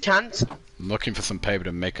chest, cunt? I'm looking for some paper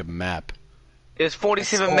to make a map. There's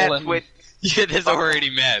 47 all maps in- with Yeah, there's already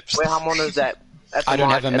maps. where Harmona's at. At the I don't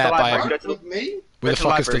li- have a at the map, I library. have- Go to the- With me? Where the Go to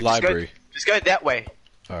fuck is the library? Just go that way.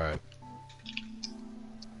 Alright.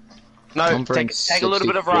 No, I'm bringing take a little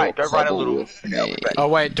bit of right. Go 64 right a cobble little. with me. Oh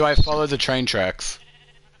wait, do I follow the train tracks?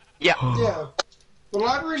 Yeah. Yeah. The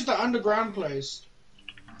library's the underground place.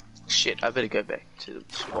 Shit, I better go back to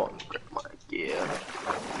the spot and grab my gear.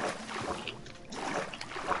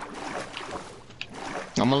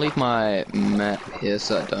 I'm gonna leave my map here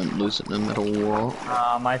so I don't lose it no matter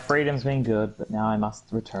what. My freedom's been good, but now I must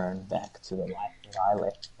return back to the life that I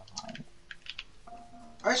left behind.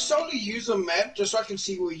 I solely use a map just so I can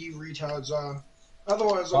see where you retards are.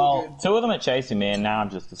 Otherwise, I'm Well, good. two of them are chasing me, and now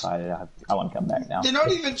I've just decided I want to come back now. They're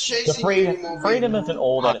not even The chasing you freedom, anymore, freedom Ben. isn't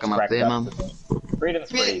all that Fuck it's 'em up cracked there, up Mum. to be.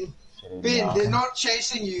 Freedom's free. Ben, they're not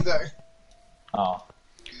chasing you though. Oh.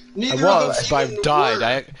 I Neither was, of them but even I've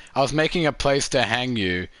died. were. I was making a place to hang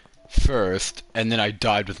you first, and then I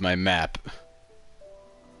died with my map.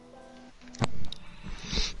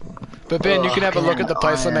 But Ben, you can have a look at the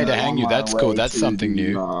place I made to hang you. That's cool. That's something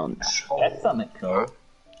new. That's something cool.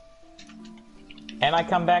 And I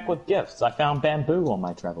come back with gifts. I found bamboo on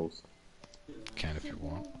my travels. Can if you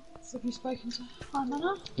want. Have you spoken to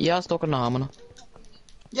Harmona? Yeah, I was talking to Harmona.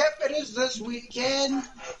 Yep, it is this weekend.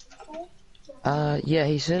 Yeah,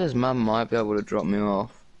 he said his mum might be able to drop me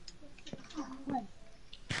off. When?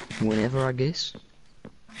 Whenever, I guess.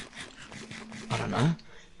 I don't know.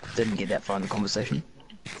 Didn't get that far in the conversation.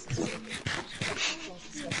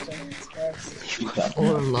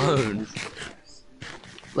 All alone.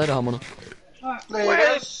 Later, Harmona.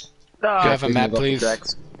 Where's Do you have a Please map, move off the please?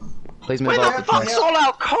 tracks. Please move Where off the the fuck's tracks. all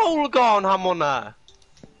our coal gone, Hamona?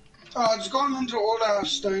 Oh, it's gone into all our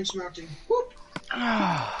stone smelting. Whoop.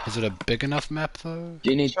 Is it a big enough map though? Do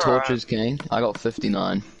you need torches, Kane? I got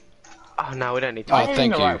 59. Oh no, we don't need to. Oh, I'm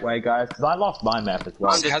thank the you. right way, guys, because I lost my map as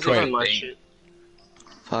well. I'm just Hasn't putting it my been? shit.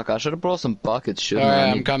 Fuck, I should have brought some buckets, shouldn't Alright,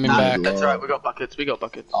 I? I'm Need- coming need back. a That's lot. right, we got buckets, we got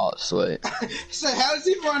buckets. Oh, sweet. So how's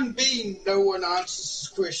everyone been? No one answers this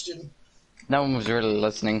question. No one was really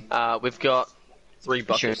listening. We've got 3 Sure,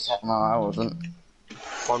 buckets. no, I wasn't.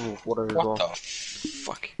 1 with water as What well. the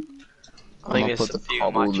fuck? I I'm think gonna there's put a the few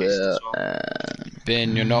in my cobble chest there, as well. and...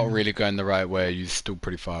 Ben, you're not really going the right way. You're still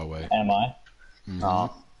pretty far away. Am I?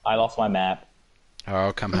 Oh, I lost my map.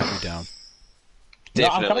 I'll come hunt you down. No,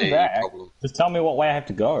 I'm Definitely coming a back. problem. Just tell me what way I have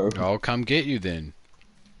to go. I'll come get you then.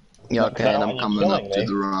 Yeah, Look, okay, I and don't I'm want you coming killing up to me.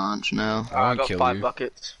 the ranch now. I I won't got kill 5 you.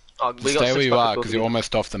 buckets. Oh, we got Stay 6 where you are, buckets because you're altogether.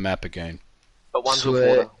 almost off the map again. But 1's with Sweet.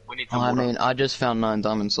 water. We need some I water. mean, I just found 9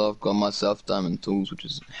 diamonds, so I've got myself diamond tools, which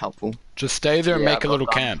is helpful. Just stay there and Yeah, make I've a got little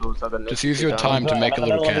diamond camp. tools, I've got Just no use your diamond. time to I'm make a in the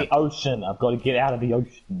little middle camp. of the ocean. I've got to get out of the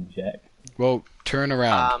ocean, Jack. Well, turn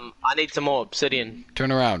around. I need some more obsidian.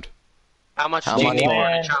 Turn around. How much How do you much need for an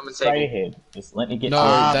Land enchantment straight table? ahead. Just let me get No,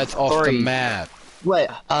 to that's off the 3. map. Wait,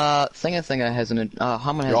 Thinger has an...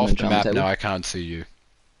 Harmon has You're an off the enchantment map table. now, I can't see you.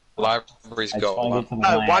 Library's I just got want to one. get to the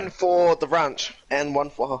No, land. 1 for the ranch and 1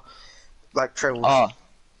 for like travels. Oh,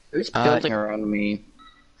 Who's building around me?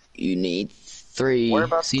 you need 3.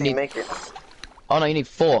 Whereabouts So do you you need... make it? Oh no, you need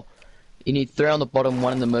 4. You need 3 on the bottom,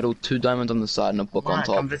 1 in the middle, 2 diamonds on the side, and a book on Alright,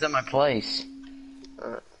 top. come visit my place.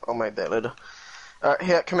 I'll make that later.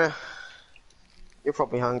 Here, come here. You're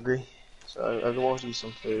probably hungry, so I'll wash you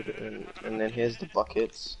some food, and then here's the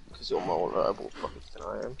buckets, because you're more reliable buckets than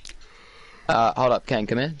I am. Hold up, Kane,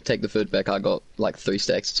 come here. Take the food back. I got like 3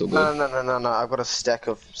 stacks. It's all good. No, I've got a stack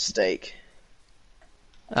of steak.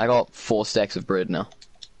 I got 4 stacks of bread now.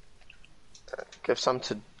 Give some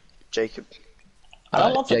to Jacob. I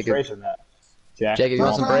don't want some Jacob. treasure map. Jack, Jacob, you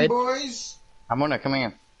want some Come on, bread? boys. Hamona, come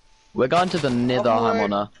here. We're going to the Nether, Alright.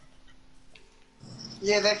 Hamona.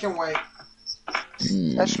 Yeah, that can wait.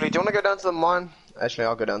 Actually, do you want to go down to the mine? Actually,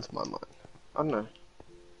 I'll go down to my mine. I don't know.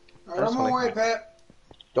 Alright, I'm on my way, Pat.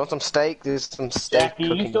 Do you want some steak? There's some steak Jackie, you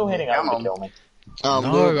cooking. still heading Come over to on. kill me?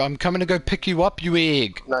 No, I'm coming to go pick you up, you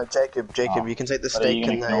egg. No, Jacob, Oh. you can take the But are you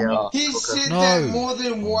steak and gonna kill me? the, He said No. that more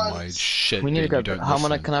than Oh my once. shit, We need to Ben, go. you don't Hamona,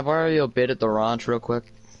 listen. can I borrow your bed at the ranch real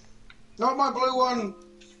quick? Not my blue one.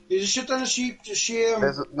 There's a shit ton of sheep to share 'em.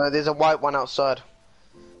 there's a white one outside.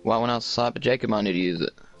 Well, I went outside, but Jacob might need to use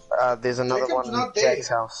it. There's another Jacob's one in not there. Jack's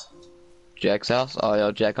house. Jack's house? Oh,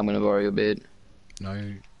 yeah, Jack, I'm gonna borrow your bed. No,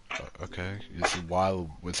 okay.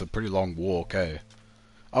 It's a pretty long walk, eh?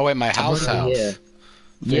 Oh wait, my house. Yeah. You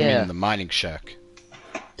Yeah. mean the mining shack?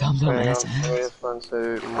 Dumb ass.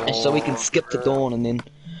 And so we can skip the dawn and then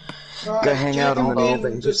Alright, go hang out in the Jacob, Nether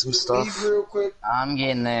and do just some leave stuff. real quick. I'm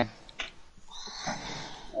getting there.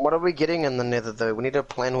 What are we getting in the nether though? We need to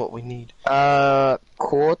plan what we need.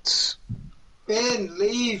 Quartz. Ben,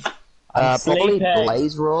 leave. Probably sleeping.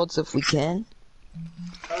 blaze rods if we can.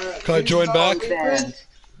 Alright, Can I join back? Ben.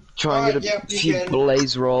 Try and get a Yep, you few can.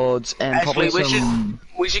 blaze rods and Actually, probably we some.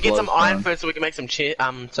 We should get some Well, iron first so we can make some shields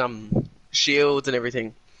and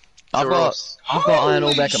everything. I've got iron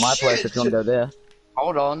all back at my place shit. if you want to go there.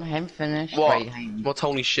 Hold on, haven't finished. What? Wait, hang on. What's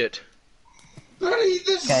holy shit? Bloody,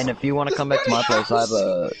 this Okay, and if you want to come back to my place, I have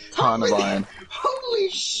a ton of iron. Holy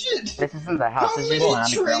shit! This isn't the house, How this many is an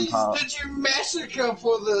underground trees part. did you massacre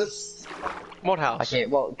for this? What house? Okay,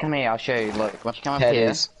 well, come here, I'll show you. Look, once you come up That here.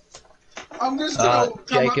 is. I'm just gonna come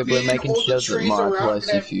Jacob, up we're here making and all the shells at trees my around place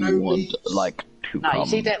and if have you no want, leaves. like, to No, you come.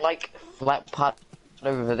 see that, like, flat part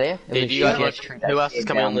over there? Yeah, do you guys want, who else is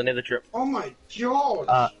coming on the nether trip? Oh my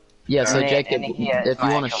god! Yeah, so And Jacob, and here is if you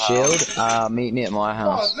my want a actual shield, meet me at my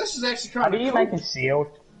Oh, house. this is actually How kind do of you cool. make a shield?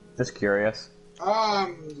 Just curious.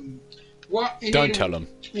 What? You Don't need, tell him.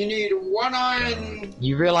 You need 1 iron.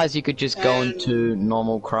 You realize you could just go And- into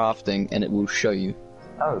normal crafting and it will show you.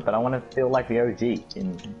 Oh, but I want to feel like the OG.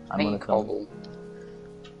 I think cobble.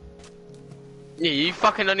 Yeah, you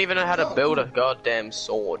fucking don't even know how to build a goddamn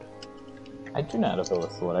sword. I do know how to build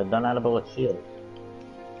a sword. I don't know how to build a shield.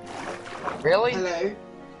 Really? Hello?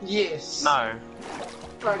 Yes. No.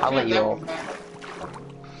 Right, I'll let you that all. one back.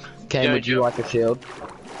 Kane, Yo, would you Joe. like a shield?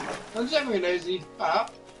 Let's have an easy.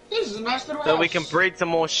 This is a nice little So house. we can breed some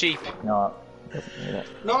more sheep. No, doesn't need it.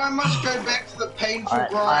 No, I must go back to the painful Alright,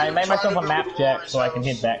 grind. I of made trying myself to a map, build Jack, Rory's so I can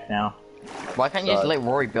house. head back now. Why can't you just Sorry. let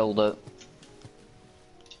Rory build it?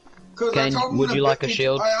 'Cause I Kane, told him would to you like a build-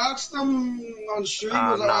 shield? I asked him on stream,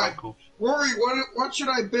 was No, like, cool. Rory, what should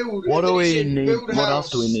I build? What And do then he we said, need? build a What else house.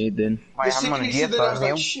 do we need then? The Wait, I'm second gonna he get said that, I was for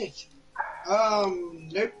like, him. shit.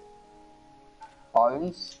 Nope.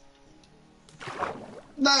 Bones?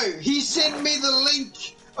 No, he sent me the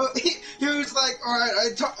link. He was like, alright,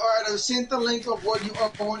 I've sent the link of what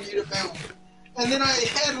I want you to build. And then I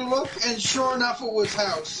had a look, and sure enough, it was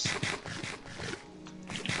house.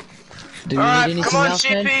 Do we Alright, need anything come on, else,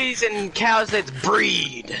 Kane? sheepies and cows, let's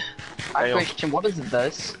breed! I Hang on. question, what is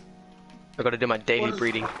this? I gotta do my daily What is-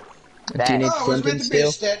 breeding. Do you need Oh, it was flint meant and to be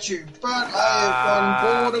a steel? statue, but I have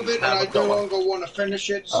gotten bored of it, no, and I I've got no one. longer want to finish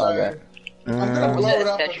it, so Okay. I'm gonna What was blow it that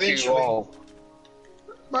up statue eventually. roll?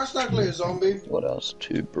 Most likely a zombie. What else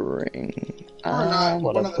to bring? Or not,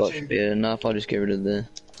 What one I've of the got two. should be enough. I'll just get rid of the.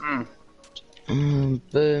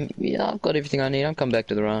 But yeah, I've got everything I need. I'll come back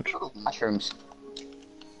to the ranch. Mushrooms.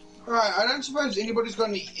 Alright, I don't suppose anybody's got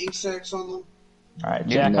any ink sacs on them. Alright,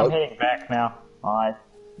 Jack, Nope. I'm heading back now. I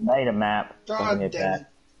made a map. So I can God head damn back. it.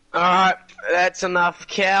 Alright, that's enough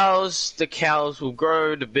cows. The cows will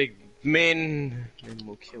grow to big men, and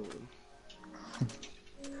we'll kill them.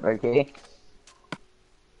 Okay.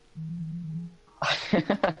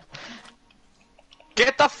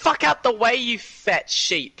 Get the fuck out the way, you fat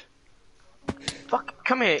sheep! Fuck,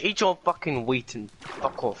 come here, eat your fucking wheat and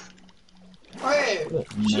fuck off. Oh yeah,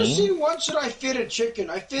 should have seen once that I fed a chicken.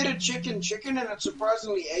 I fed a chicken, and it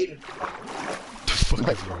surprisingly ate it. What the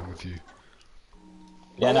fuck is wrong with you?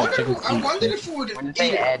 Yeah, no, chicken I wondered if it would When eat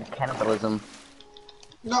they it. add cannibalism.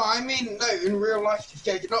 No, I mean, no, in real life,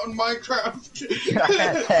 not in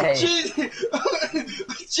Minecraft. Hey.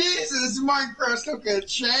 Jesus, Minecraft took a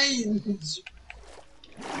change.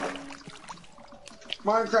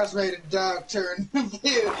 Minecraft's made a dark turn.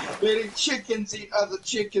 Letting chickens eat other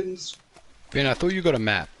chickens. Ben, I thought you got a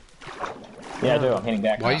map. Yeah, I do. I'm heading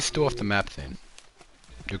back. Why are now. you still off the map then?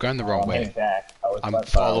 You're going the wrong I'm heading way. back. I was I'm quite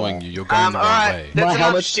far following away. you. You're going the wrong alright. way. That's My enough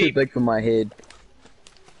helmet's too sheep. big for my head.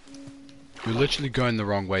 You're literally going the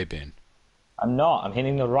wrong way, Ben. I'm not. I'm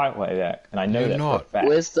heading the right way back, and I know You're that not. for a fact.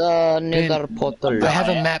 Where's the nether portal? I have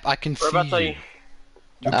a map. I can We're about see to you.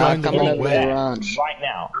 You're going the coming wrong over the way. ranch. Right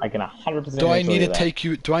now, I can 100% Do I assure need you to that. take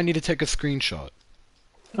you? Do I need to take a screenshot?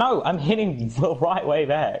 No, I'm heading the right way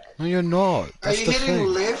back. No, you're not. Are That's you the hitting thing.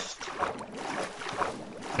 left?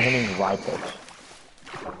 I'm heading right-ish.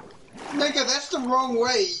 Nigga, that's the wrong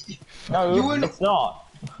way. No, You wouldn't- it's not.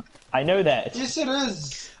 I know that. Yes, it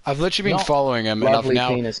is. I've literally been No. following him, and I've Lovely now,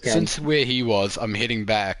 penis, Ken. since where he was, I'm heading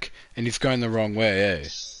back, and he's going the wrong way, eh?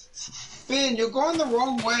 Ben, you're going the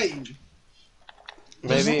wrong way.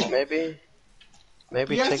 Maybe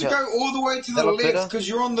You have take to out... go all the way to the elevator? left because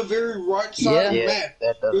you're on the very right side of the Yeah, map.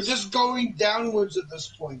 that does. You're just going downwards at this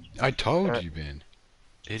point. I told Alright. you, Ben.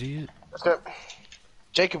 Idiot. Let's go.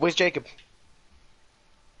 Jacob, where's Jacob?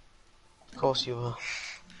 Of course you are.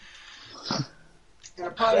 And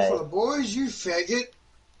a party full of boys, you faggot.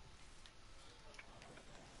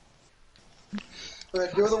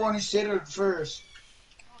 But you're the one who said it first.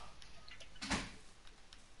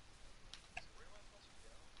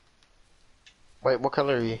 Wait, what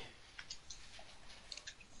color are you?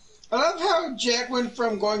 I love how Jack went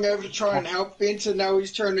from going over to try and help Ben to now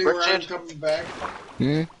he's turning around and Richard? coming back.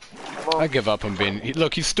 Hmm? I give up on Ben.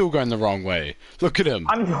 Look, he's still going the wrong way. Look at him.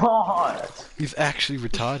 I'm not. He's actually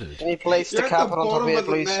retarded. Can you place You're the at the carpet on top bottom here, of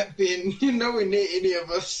the please? map, Ben. You're nowhere near any of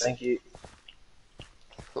us. Thank you.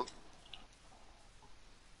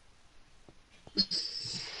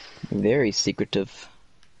 Very secretive.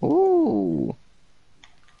 Ooh.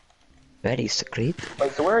 Very secret.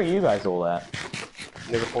 Wait, so where are you guys all at?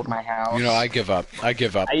 Never pulled My house. You know, I give up. I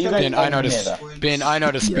give up. Are you Ben, guys I on know to Nether? Ben, I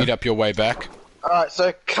know to speed up your way back. Alright,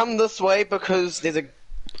 so come this way because there's a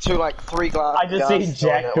three glass. I just see guards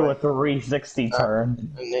Jack going do that a 360 turn.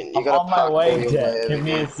 way. And then you I'm gotta on my park way, all your Jack. way Give over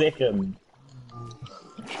me here. a second.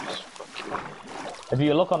 If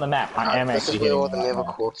you look on the map, I am This is actually where hitting all the right nether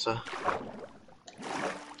now. quartz are.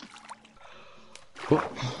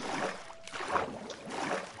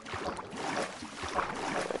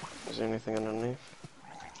 Is there anything underneath?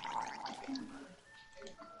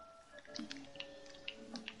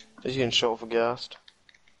 Is you in short for ghast?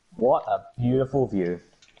 What a beautiful view.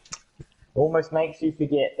 Almost makes you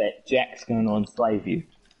forget that Jack's going to enslave you.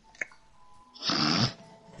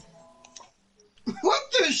 What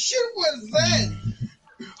the shit was that?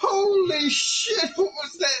 Holy shit, what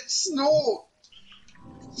was that snort?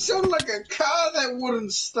 Sounded like a car that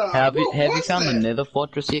wouldn't start. Have you What found was the that? nether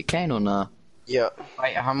fortress yet, Kane, or nah? Yeah.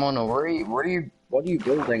 Wait, Hamona, what are you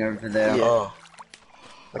building over there? Yeah. Oh,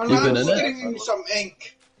 You've no, been I'm in it? getting some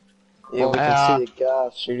ink. Yeah, we can see the guy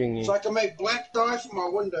shooting you. So I can make black dye for my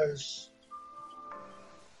windows.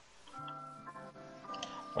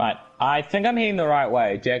 Right, I think I'm heading the right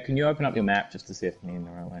way. Jack, can you open up your map just to see if I'm heading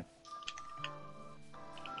the right way?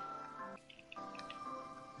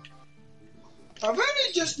 I've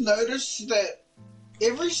only just noticed that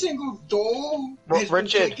every single door has been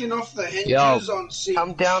Richard. taken off the hinges on Siege.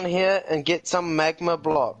 Come down here and get some magma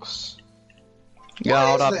blocks. Yeah, What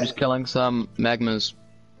hold is up, that? just killing some magmas.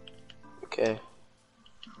 Okay.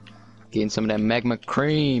 Getting some of that magma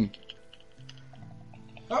cream.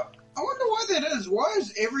 I wonder why that is. Why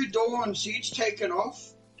is every door on Siege taken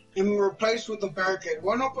off and replaced with a barricade?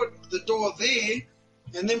 Why not put the door there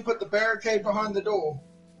and then put the barricade behind the door?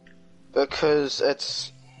 Because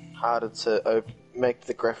it's harder to make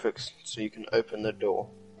the graphics so you can open the door.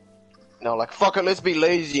 No, like, fuck it, let's be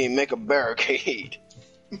lazy and make a barricade.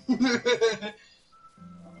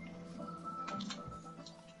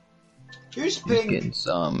 Who's Just pink? getting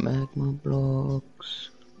some magma blocks.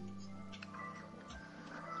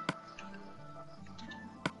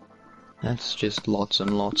 That's just lots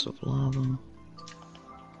and lots of lava.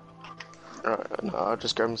 Alright, no, I'll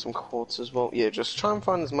just grab him some quartz as well. Yeah, just try and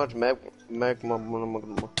find as much magma. Money,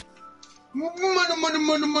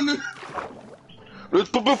 money, money. Let's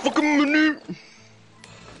put the fucking money!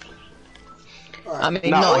 I mean, No,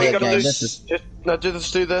 not all you yet, gotta gang. do This is is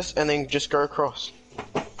just do this and then just go across.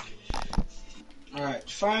 Alright,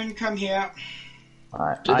 phone, come here.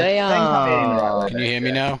 Alright, Do they, Can you hear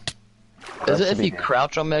me now? Is it if you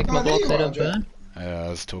crouch on magma Oh, there blocks you they are, don't Jack. burn? I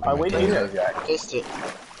was talking Oh, about we that. do know, Jack. Test it.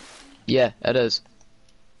 Yeah, it is.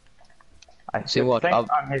 I See what, think I'll-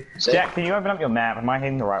 see? Jack, can you open up your map? Am I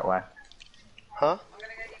heading the right way? Huh?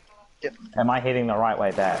 Am I heading the right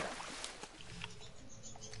way back?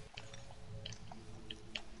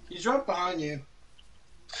 He's right behind you.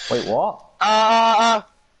 Wait, what?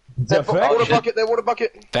 That water bucket, that water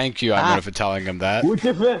bucket. Thank you, Amanda, for telling him that. What's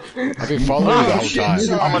your fish? I've been following you the whole Shit, time.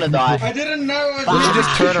 sorry. I'm gonna die. I didn't know it You should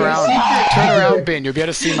just turn around. Turn around, Ben. You'll be able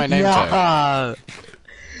to see my name tag.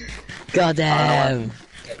 God damn.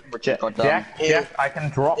 Jack, I can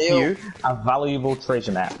drop Ew. you a valuable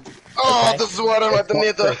treasure map. Oh, Okay. this is why I don't like the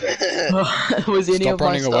nether. Was any Stop of my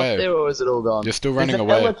running stuff away. there or was it all gone? You're still There's running an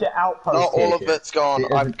away. illegit outpost Not here, all of Jack. it's gone.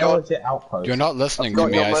 There's an I've got illegit outpost. You're not listening I've to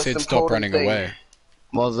got me. your I most said stop important running thing. away.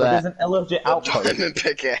 What was But there's that? an illegit a outpost. diamond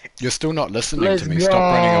pickaxe. You're still not listening Let's to me. Stop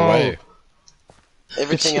running go. away.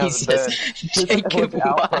 Everything else is dead. Jesus. There's an Jacob, illegit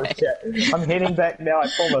outpost, why? Jack. I'm heading back now, I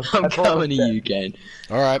promise. I'm I promise, coming to Jack. you, Kane.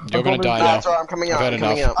 Alright, you're gonna die No, now. it's alright, I'm coming I've out. had I'm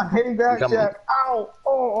coming enough. out. I'm heading back, Come Jack. Ow!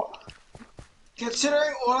 Oh!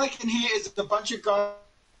 Considering all I can hear is a bunch of guys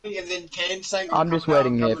and then Can saying I'm just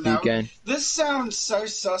waiting here for you, Kane. This sounds so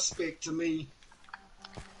suspect to me.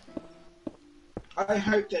 I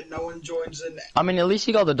hope that no one joins in. I mean, at least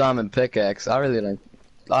you got the diamond pickaxe. I really don't.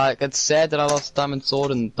 Like, it's sad that I lost diamond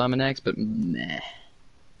sword and diamond axe, but nah.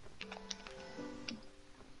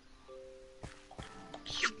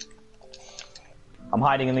 I'm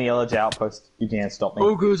hiding in the illegit outpost. You can't stop me.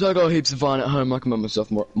 Oh, cause I got heaps of iron at home. I can make myself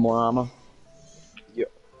more armor.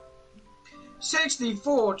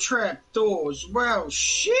 64 trap doors. Well,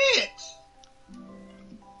 shit.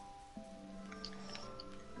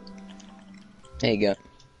 There you go.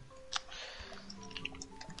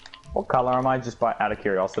 What color am I, just by out of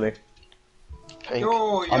curiosity? Pink. You're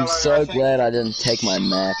yellow, I'm so I think. glad I didn't take my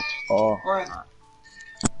map. Oh. Right.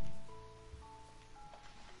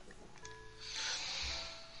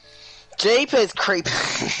 Jeepers creep.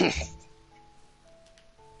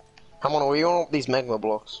 Come on, where do you want these magma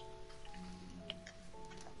blocks?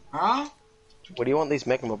 Huh? Where do you want these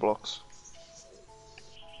magma blocks?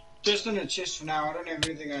 Just in a chest for now. I don't have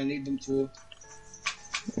anything I need them for.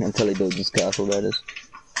 Until he builds his castle, that is.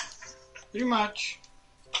 Pretty much.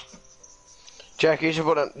 Jack, you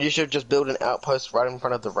should just build an outpost right in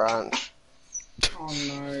front of the ranch.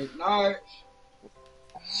 Oh no.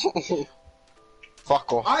 No.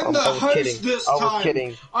 Fuck off. I'm the I was host kidding. this I was time.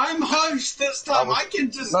 kidding. I'm host this time. I can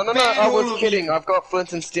just No, ban I all was of kidding. you. I've got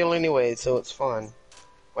flint and steel anyway, so it's fine.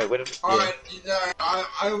 Wait, where did it? Alright,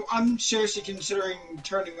 no, I'm seriously considering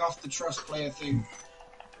turning off the trust player thing.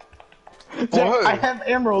 For who? I have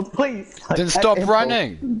emeralds, please. Then stop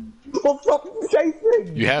running. Well, stop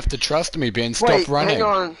chasing! You have to trust me, Ben. Stop Wait, running. hang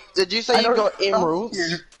on. Did you say you got emeralds?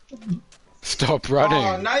 Stop Oh,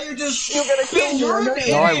 running. now you're just. You're gonna kill Ben, me, you're I an know. idiot.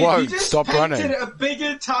 No, I won't. You just Stop painted running. a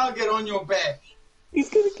bigger target on your back. He's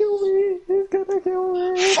gonna kill me! He's gonna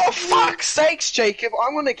kill me! For fuck's sakes, Jacob!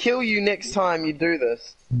 I'm gonna kill you next time you do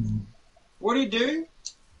this. What do you do?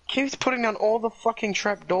 Keeps putting down all the fucking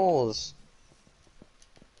trapdoors.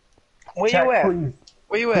 Where Jack, you at? please.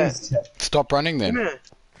 Where you at? Please, Jack. Stop running then. Come here.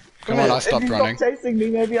 Come on, I If stopped you running. stop chasing me,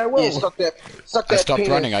 maybe I will. Yeah, suck that I stopped penis.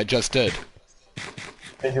 running. I just did.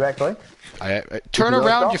 Did you actually? I turn you really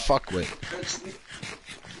around, stop? you fuckwit.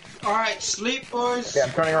 Alright, sleep, boys. Okay,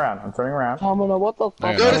 I'm turning around. I'm turning around. Hamana, what the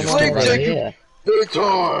fuck? Go Go to is sleep, going on Jacob. here?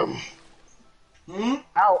 Bedtime. Hmm?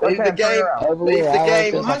 Ow, Leave okay, the I'm turning game. around. Over Leave where the I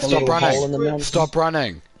game. there's like a Stop little running. hole in the mountain. Stop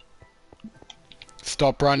running.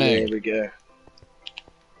 Stop There running. we go.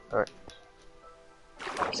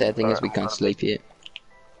 Sad thing is we can't sleep yet.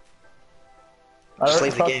 I Just don't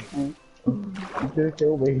leave the trust game. you. He's gonna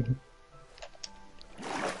kill me.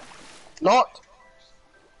 Not.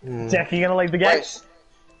 Jack, you gonna leave the game? Wait.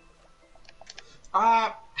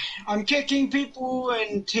 I'm kicking people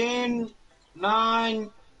in 10, 9,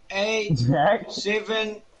 8, Jack?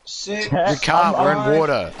 7, 6, Jack? We can't, we're in Five,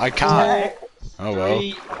 water. I can't. Jack? Oh well.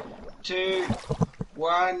 3, 2,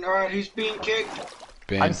 1. Alright, who's being kicked?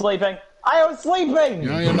 I'm Ben. sleeping. I was sleeping!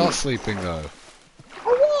 No, you're not sleeping though.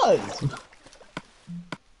 I was!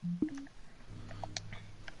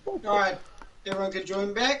 Alright, everyone can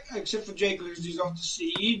join back, except for Jake, because he's off the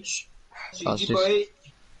siege. I was Siege just- boy.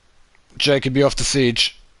 Jacob, you off the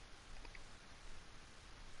siege.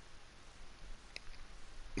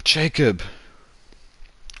 Jacob.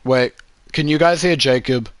 Wait, can you guys hear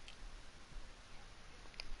Jacob?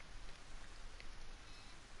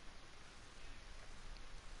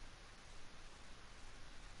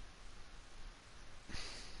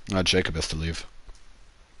 Jacob has to leave.